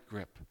a tight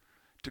grip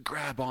to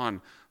grab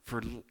on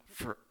for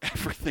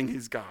everything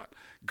he's got.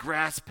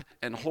 Grasp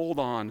and hold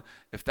on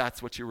if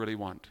that's what you really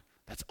want.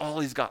 That's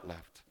all he's got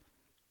left.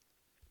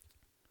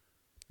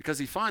 Because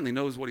he finally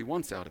knows what he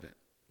wants out of it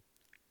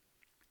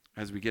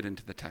as we get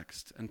into the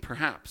text. And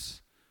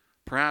perhaps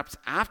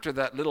after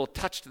that little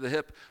touch to the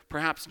hip,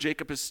 perhaps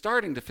Jacob is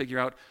starting to figure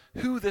out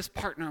who this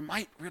partner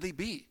might really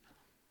be.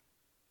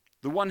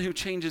 The one who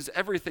changes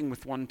everything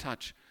with one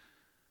touch.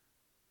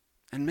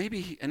 And maybe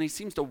he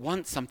seems to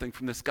want something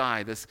from this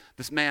guy, this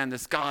man,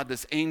 this God,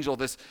 this angel,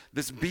 this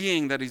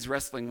being that he's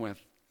wrestling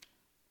with.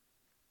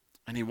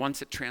 And he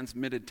wants it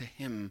transmitted to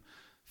him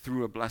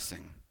through a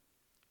blessing.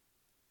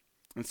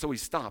 And so he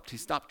stopped. He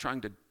stopped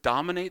trying to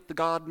dominate the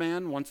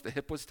God-man once the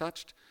hip was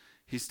touched.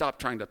 He stopped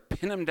trying to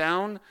pin him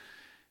down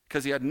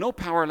because he had no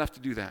power left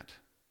to do that.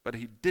 But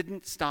he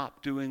didn't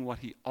stop doing what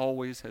he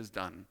always has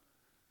done.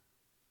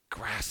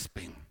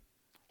 Grasping,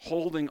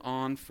 holding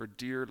on for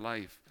dear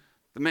life.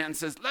 The man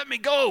says, "Let me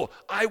go.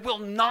 I will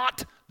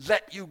not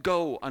let you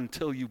go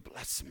until you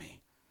bless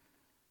me.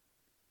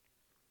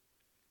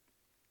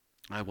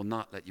 I will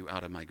not let you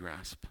out of my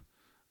grasp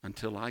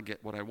until I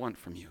get what I want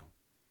from you."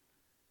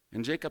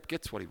 And Jacob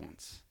gets what he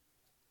wants.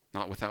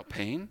 Not without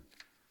pain.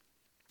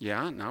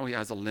 Yeah, now he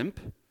has a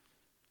limp.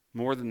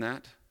 More than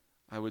that,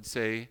 I would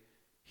say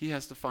he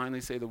has to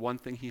finally say the one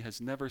thing he has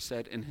never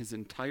said in his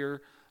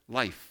entire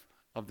life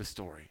of the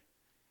story.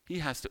 He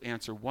has to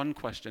answer one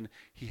question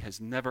he has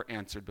never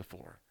answered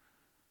before.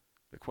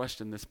 The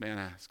question this man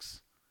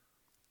asks: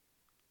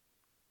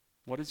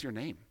 what is your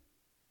name?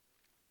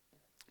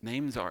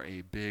 Names are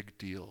a big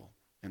deal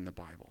in the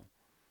Bible.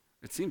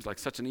 It seems like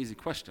such an easy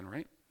question,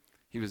 right?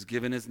 He was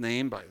given his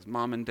name by his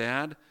mom and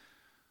dad,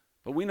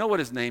 but we know what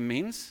his name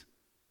means.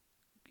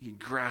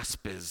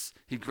 grasps.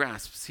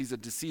 He's a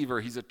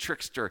deceiver. He's a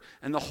trickster.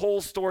 And the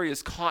whole story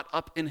is caught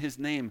up in his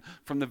name,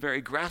 from the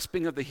very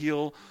grasping of the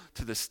heel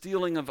to the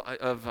stealing of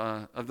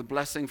the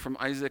blessing from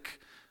Isaac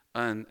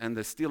and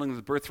the stealing of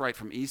the birthright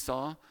from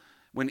Esau.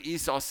 When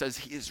Esau says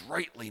he is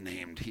rightly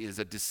named, he is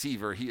a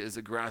deceiver, he is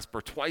a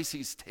grasper. Twice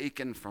he's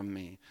taken from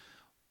me.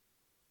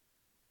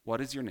 What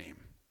is your name?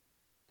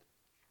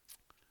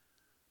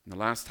 And the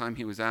last time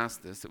he was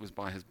asked this, it was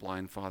by his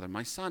blind father.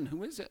 My son,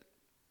 who is it?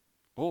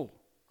 Oh,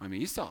 I'm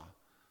Esau,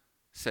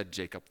 said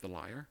Jacob the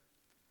liar.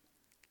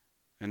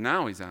 And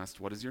now he's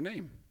asked, what is your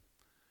name?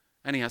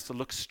 And he has to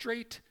look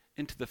straight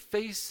into the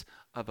face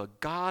of a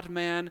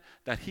God-man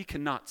that he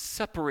cannot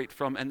separate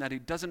from and that he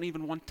doesn't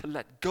even want to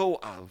let go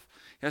of.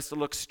 He has to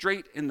look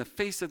straight in the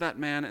face of that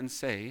man and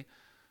say,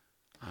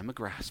 I'm a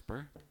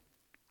grasper,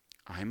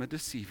 I'm a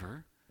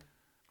deceiver,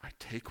 I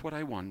take what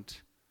I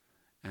want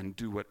and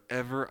do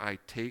whatever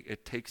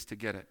it takes to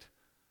get it.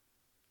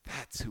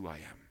 That's who I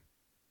am.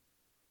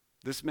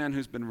 This man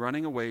who's been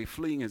running away,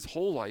 fleeing his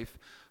whole life,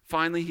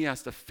 finally he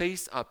has to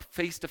face up,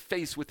 face to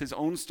face with his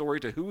own story,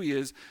 to who he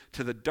is,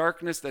 to the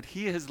darkness that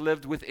he has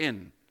lived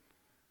within.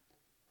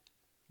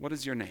 What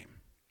is your name?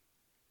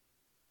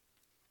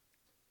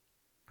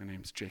 My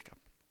name's Jacob.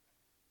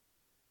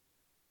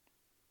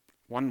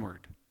 One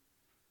word.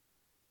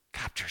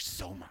 Captures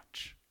so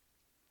much.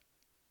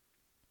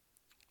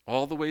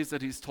 All the ways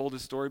that he's told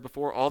his story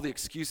before, all the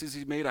excuses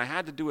he's made. I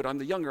had to do it. I'm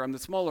the younger, I'm the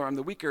smaller, I'm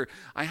the weaker.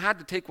 I had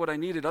to take what I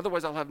needed,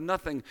 otherwise I'll have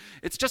nothing.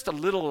 It's just a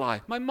little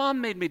lie. My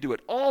mom made me do it.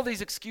 All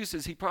these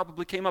excuses he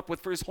probably came up with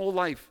for his whole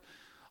life.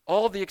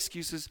 All the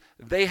excuses,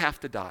 they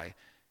have to die.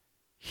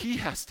 He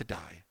has to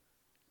die.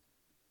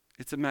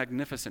 It's a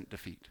magnificent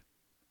defeat.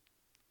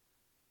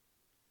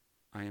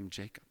 I am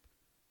Jacob.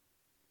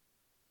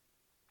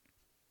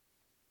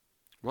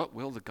 What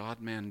will the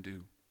God-man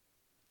do?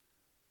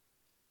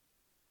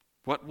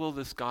 What will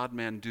this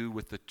God-man do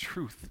with the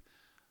truth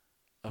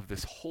of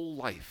this whole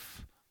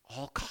life,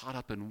 all caught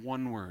up in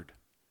one word?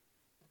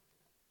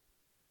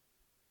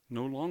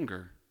 No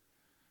longer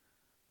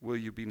will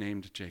you be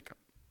named Jacob,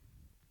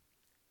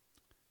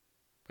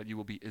 but you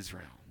will be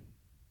Israel.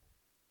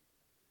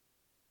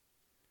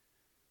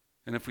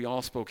 And if we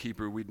all spoke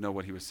Hebrew, we'd know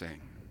what he was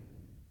saying.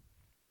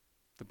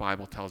 The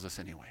Bible tells us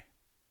anyway.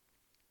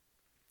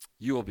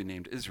 You will be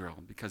named Israel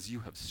because you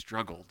have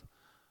struggled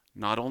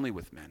not only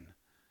with men,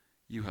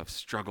 you have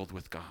struggled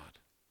with God,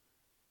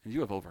 and you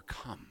have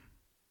overcome.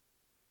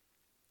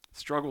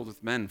 Struggled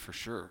with men for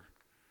sure.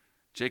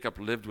 Jacob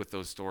lived with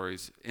those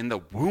stories in the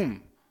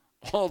womb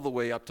all the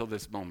way up till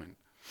this moment.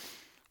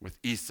 With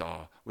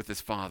Esau, with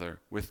his father,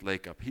 with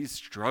Jacob. He's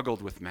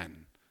struggled with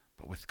men,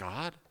 but with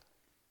God,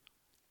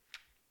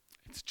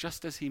 it's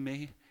just as he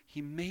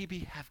maybe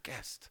have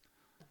guessed.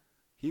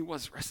 He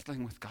was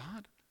wrestling with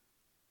God.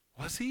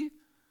 Was he?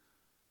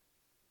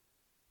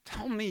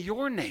 Tell me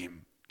your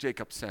name,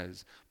 Jacob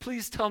says.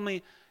 Please tell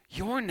me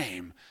your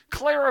name.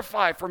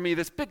 Clarify for me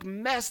this big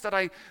mess that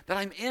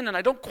I'm in and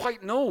I don't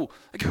quite know.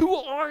 Like, who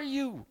are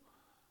you?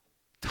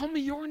 Tell me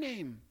your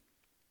name.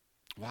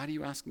 Why do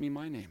you ask me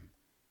my name?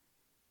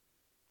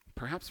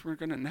 Perhaps we're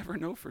going to never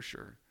know for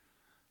sure.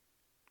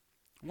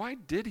 Why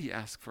did he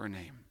ask for a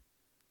name?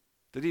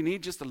 Did he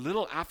need just a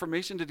little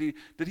affirmation?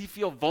 Did he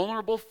feel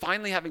vulnerable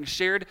finally having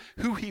shared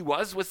who he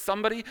was with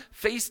somebody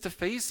face to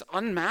face,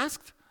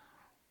 unmasked?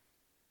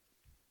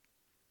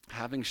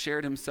 Having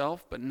shared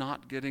himself but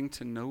not getting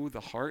to know the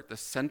heart, the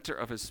center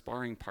of his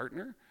sparring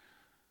partner?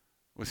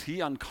 Was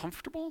he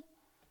uncomfortable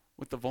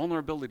with the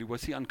vulnerability?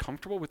 Was he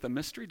uncomfortable with the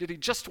mystery? Did he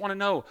just want to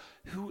know,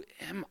 who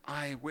am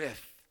I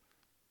with?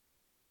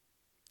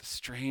 The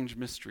strange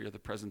mystery of the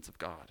presence of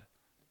God.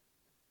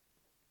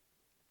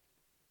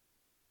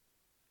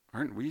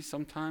 Aren't we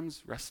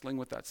sometimes wrestling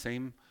with that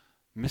same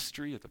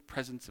mystery of the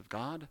presence of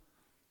God?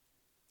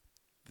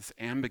 This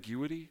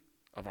ambiguity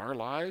of our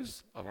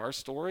lives, of our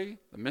story,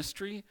 the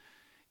mystery,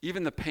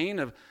 even the pain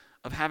of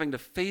having to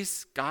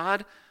face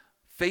God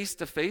face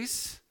to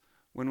face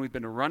when we've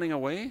been running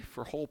away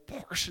for whole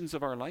portions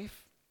of our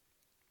life.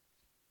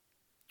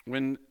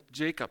 When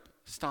Jacob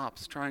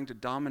stops trying to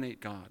dominate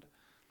God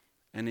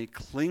and he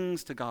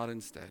clings to God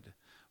instead,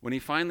 when he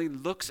finally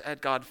looks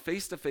at God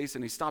face to face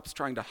and he stops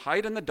trying to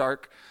hide in the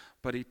dark,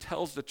 but he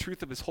tells the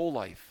truth of his whole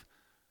life.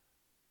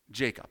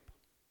 Jacob,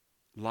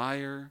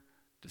 liar,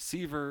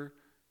 deceiver,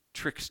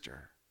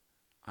 trickster.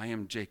 I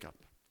am Jacob.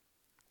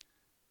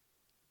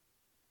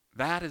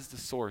 That is the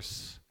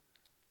source,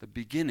 the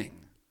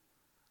beginning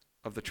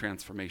of the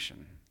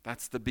transformation.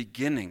 That's the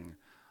beginning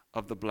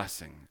of the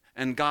blessing.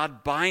 And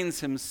God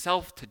binds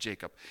himself to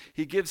Jacob.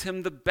 He gives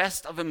him the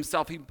best of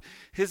himself.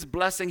 His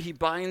blessing, he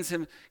binds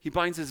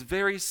his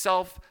very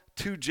self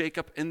to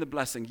Jacob in the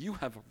blessing. You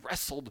have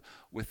wrestled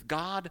with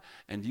God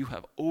and you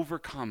have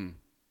overcome.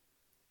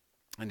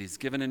 And he's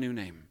given a new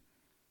name.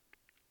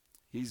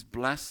 He's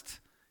blessed.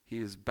 He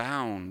is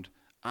bound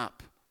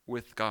up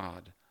with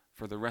God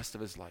for the rest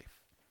of his life.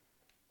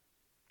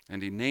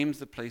 And he names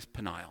the place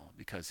Peniel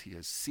because he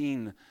has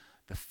seen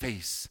the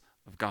face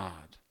of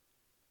God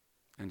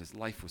and his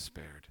life was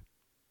spared.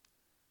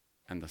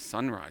 and the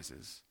sun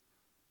rises,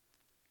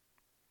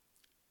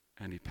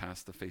 and he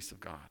passed the face of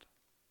God,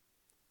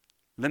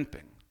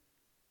 limping,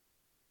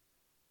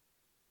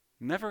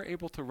 never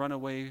able to run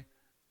away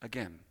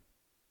again.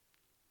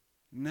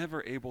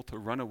 Never able to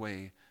run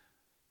away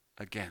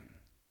again,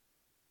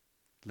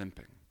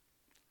 limping.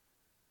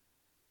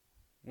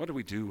 What do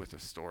we do with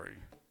this story?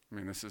 I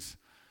mean, this is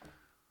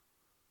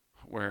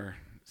where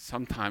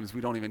sometimes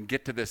we don't even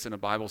get to this in a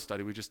Bible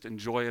study. We just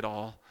enjoy it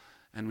all,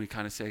 and we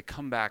kind of say,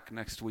 come back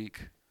next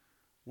week.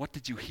 What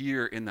did you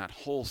hear in that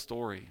whole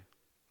story?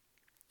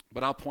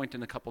 But I'll point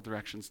in a couple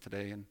directions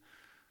today, and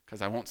because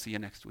I won't see you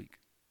next week.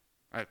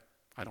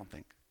 I don't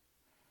think.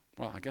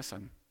 Well, I guess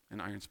I'm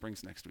in Iron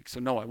Springs next week. So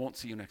no, I won't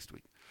see you next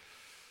week.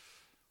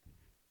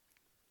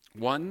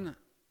 One,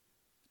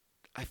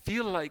 I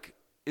feel like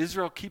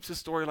Israel keeps a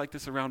story like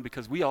this around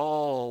because we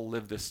all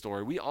live this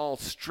story. We all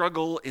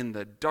struggle in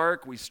the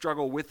dark. We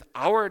struggle with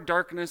our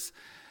darkness.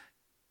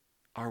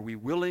 Are we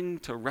willing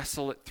to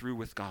wrestle it through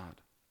with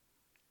God?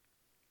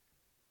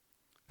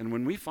 And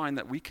when we find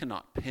that we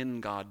cannot pin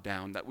God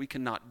down, that we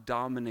cannot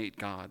dominate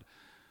God,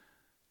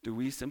 do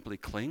we simply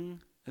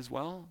cling as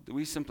well? Do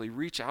we simply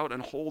reach out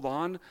and hold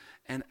on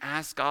and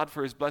ask God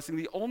for his blessing?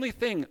 The only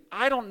thing,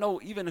 I don't know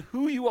even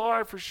who you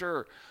are for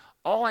sure.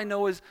 All I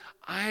know is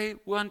I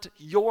want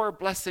your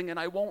blessing and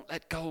I won't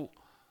let go.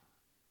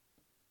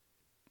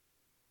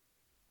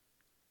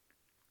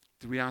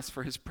 Do we ask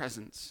for his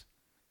presence?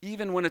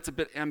 Even when it's a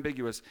bit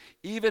ambiguous,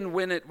 even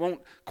when it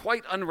won't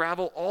quite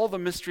unravel all the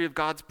mystery of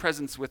God's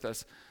presence with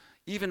us,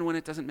 even when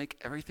it doesn't make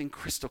everything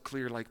crystal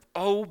clear, like,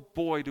 oh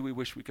boy, do we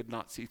wish we could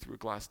not see through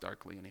glass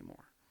darkly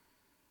anymore.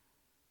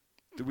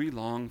 Do we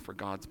long for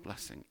God's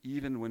blessing,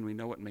 even when we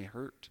know it may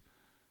hurt,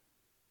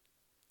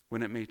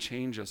 when it may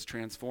change us,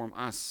 transform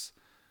us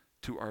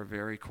to our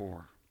very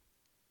core?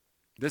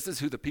 This is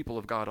who the people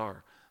of God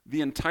are.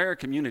 The entire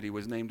community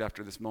was named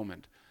after this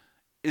moment.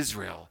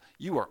 Israel.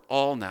 You are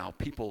all now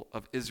people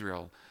of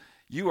Israel.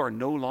 You are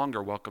no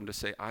longer welcome to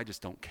say, I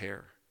just don't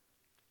care.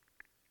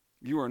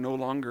 You are no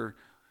longer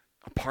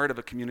a part of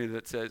a community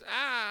that says,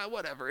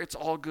 whatever, it's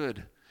all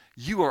good.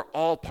 You are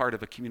all part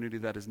of a community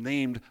that is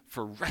named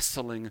for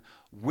wrestling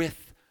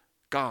with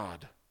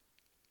God.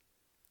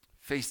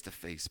 Face to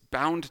face,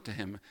 bound to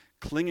him,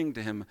 clinging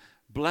to him,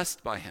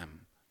 blessed by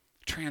him,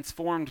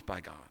 transformed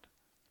by God.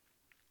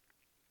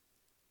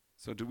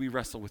 So do we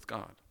wrestle with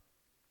God?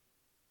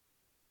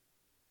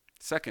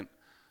 Second,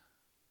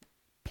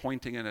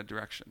 pointing in a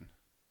direction.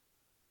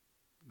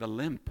 The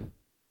limp.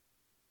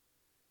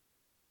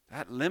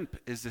 That limp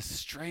is this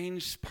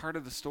strange part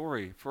of the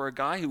story for a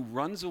guy who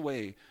runs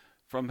away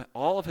from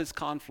all of his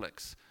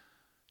conflicts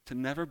to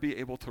never be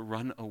able to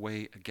run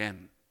away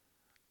again.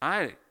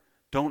 I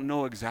don't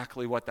know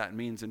exactly what that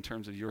means in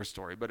terms of your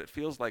story, but it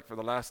feels like for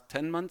the last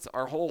 10 months,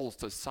 our whole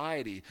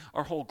society,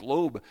 our whole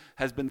globe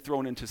has been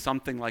thrown into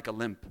something like a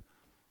limp.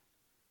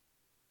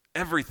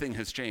 Everything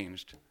has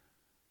changed.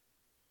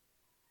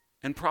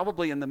 And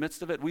probably in the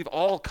midst of it, we've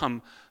all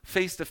come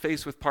face to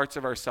face with parts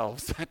of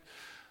ourselves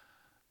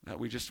that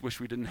we just wish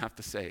we didn't have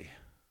to say.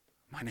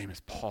 My name is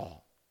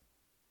Paul.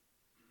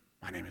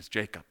 My name is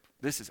Jacob.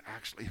 This is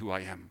actually who I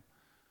am.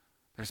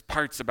 There's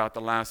parts about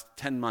the last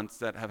 10 months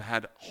that have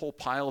had whole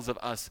piles of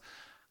us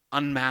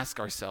unmask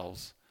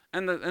ourselves.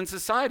 And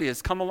society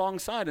has come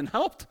alongside and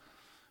helped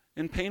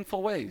in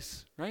painful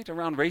ways, right?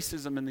 Around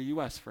racism in the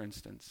U.S., for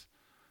instance.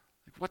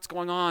 Like, what's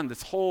going on?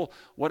 This whole,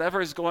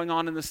 whatever is going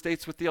on in the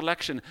States with the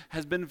election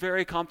has been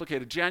very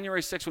complicated.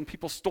 January 6th, when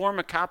people storm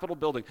a Capitol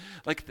building,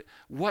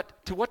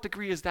 to what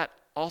degree is that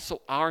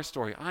also our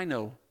story? I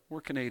know,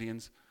 we're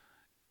Canadians.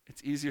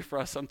 It's easier for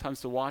us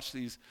sometimes to watch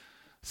these,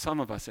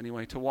 some of us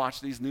anyway, to watch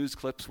these news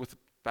clips with a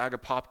bag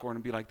of popcorn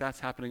and be like, that's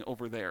happening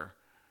over there.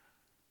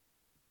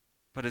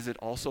 But is it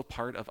also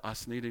part of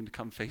us needing to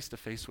come face to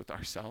face with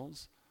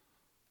ourselves?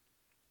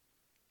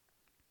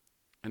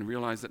 And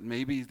realize that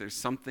maybe there's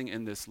something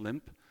in this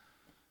limp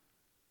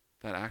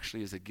that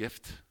actually is a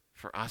gift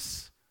for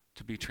us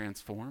to be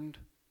transformed?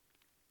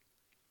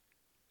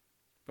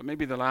 But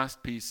maybe the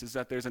last piece is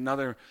that there's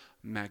another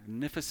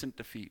magnificent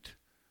defeat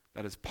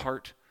that is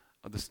part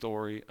of the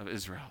story of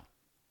Israel.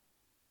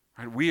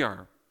 Right? We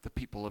are the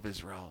people of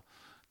Israel.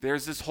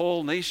 There's this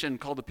whole nation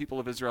called the people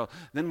of Israel.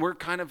 Then we're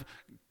kind of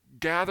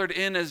gathered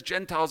in as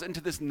Gentiles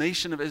into this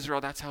nation of Israel.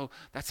 That's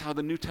how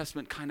the New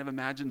Testament kind of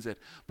imagines it.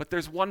 But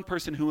there's one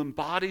person who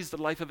embodies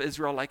the life of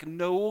Israel like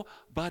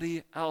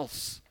nobody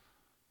else.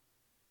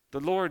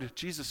 The Lord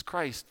Jesus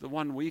Christ, the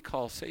one we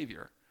call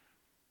Savior,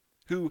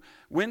 who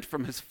went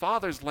from his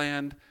father's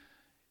land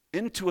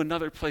into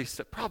another place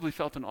that probably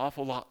felt an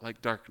awful lot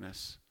like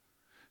darkness,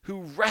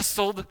 who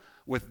wrestled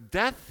with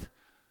death,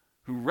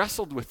 who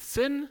wrestled with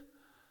sin,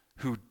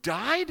 who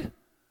died.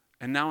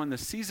 And now in the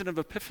season of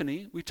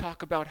Epiphany, we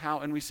talk about how,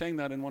 and we sang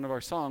that in one of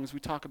our songs, we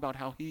talk about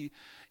how he,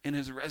 in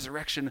his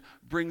resurrection,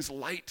 brings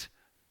light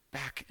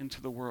back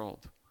into the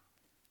world.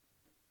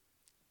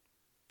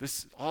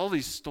 All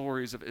these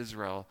stories of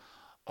Israel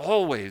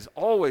always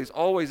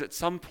at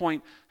some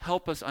point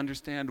help us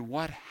understand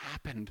what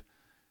happened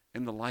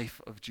in the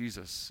life of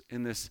Jesus,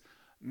 in this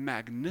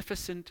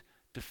magnificent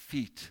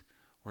defeat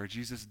where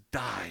Jesus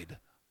died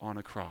on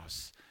a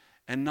cross.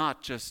 And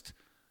not just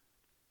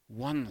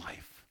one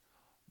life,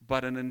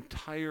 but an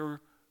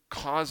entire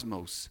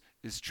cosmos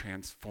is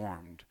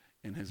transformed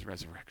in his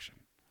resurrection.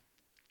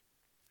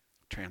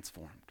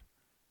 Transformed.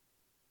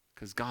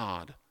 Because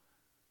God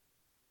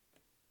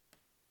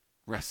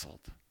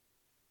wrestled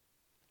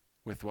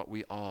with what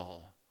we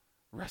all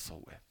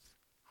wrestle with.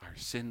 Our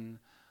sin,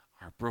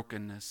 our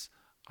brokenness,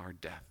 our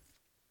death.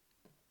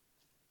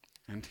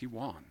 And he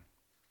won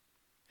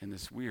in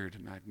this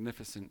weird,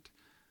 magnificent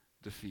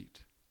defeat.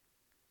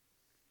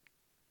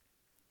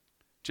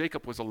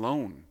 Jacob was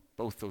alone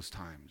both those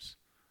times.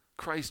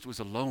 Christ was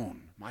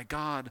alone. My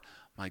God,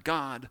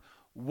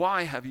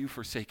 why have you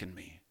forsaken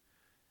me?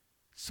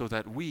 So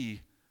that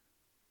we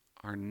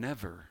are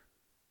never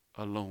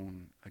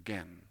alone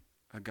again.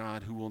 A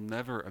God who will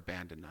never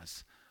abandon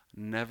us,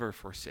 never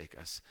forsake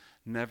us,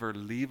 never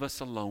leave us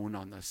alone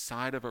on the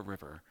side of a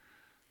river,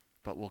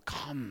 but will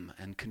come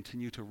and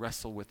continue to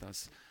wrestle with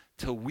us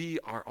till we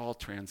are all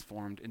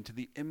transformed into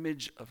the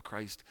image of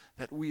Christ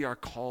that we are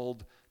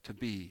called to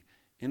be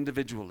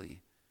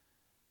individually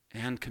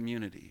and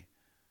communally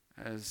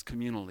as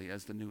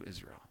the new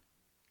Israel.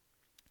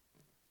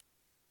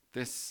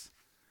 This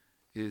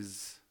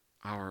is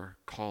our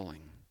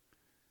calling.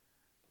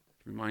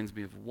 It reminds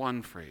me of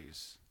one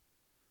phrase.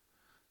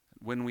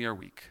 When we are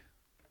weak,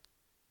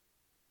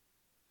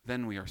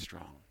 then we are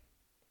strong.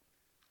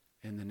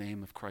 In the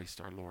name of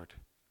Christ our Lord.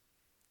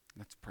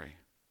 Let's pray.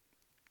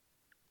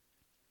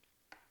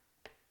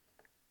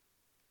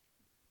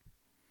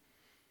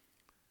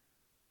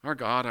 Our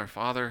God, our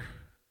Father,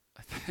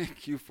 I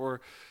thank you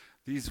for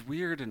these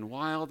weird and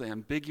wild,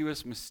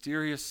 ambiguous,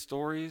 mysterious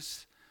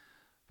stories.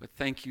 But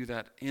thank you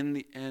that in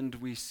the end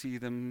we see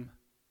them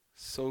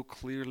so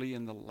clearly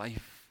in the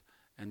life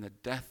and the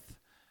death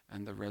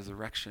and the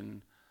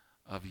resurrection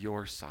of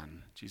your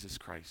Son, Jesus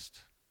Christ.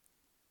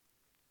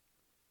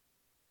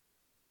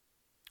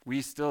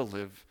 We still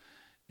live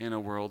in a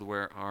world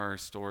where our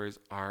stories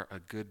are a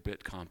good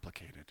bit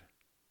complicated.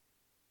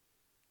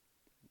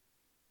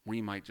 We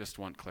might just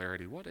want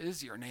clarity. What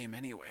is your name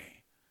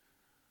anyway?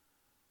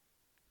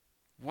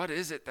 What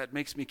is it that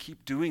makes me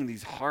keep doing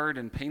these hard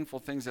and painful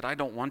things that I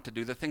don't want to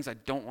do, the things I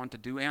don't want to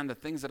do, and the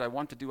things that I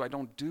want to do I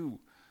don't do?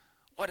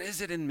 What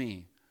is it in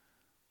me?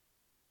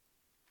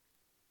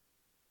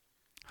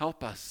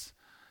 Help us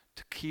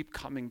to keep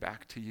coming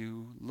back to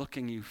you,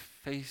 looking you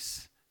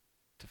face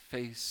to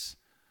face,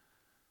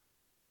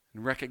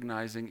 and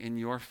recognizing in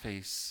your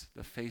face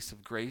the face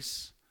of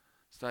grace,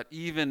 so that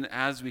even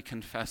as we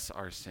confess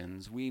our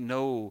sins, we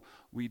know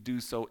we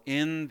do so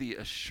in the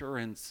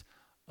assurance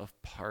of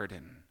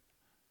pardon.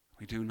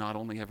 We do not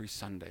only every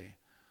Sunday,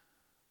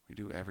 we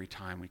do every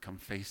time we come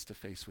face to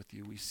face with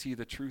you. We see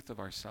the truth of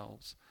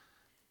ourselves,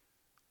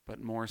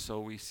 but more so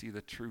we see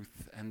the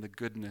truth and the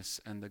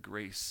goodness and the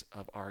grace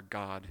of our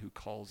God who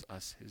calls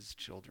us his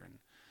children,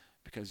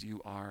 because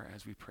you are,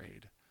 as we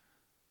prayed,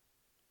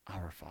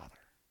 our Father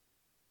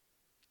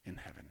in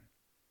heaven.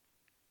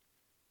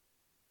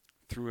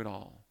 Through it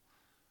all,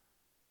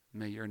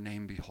 may your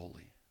name be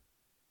holy.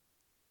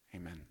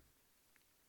 Amen.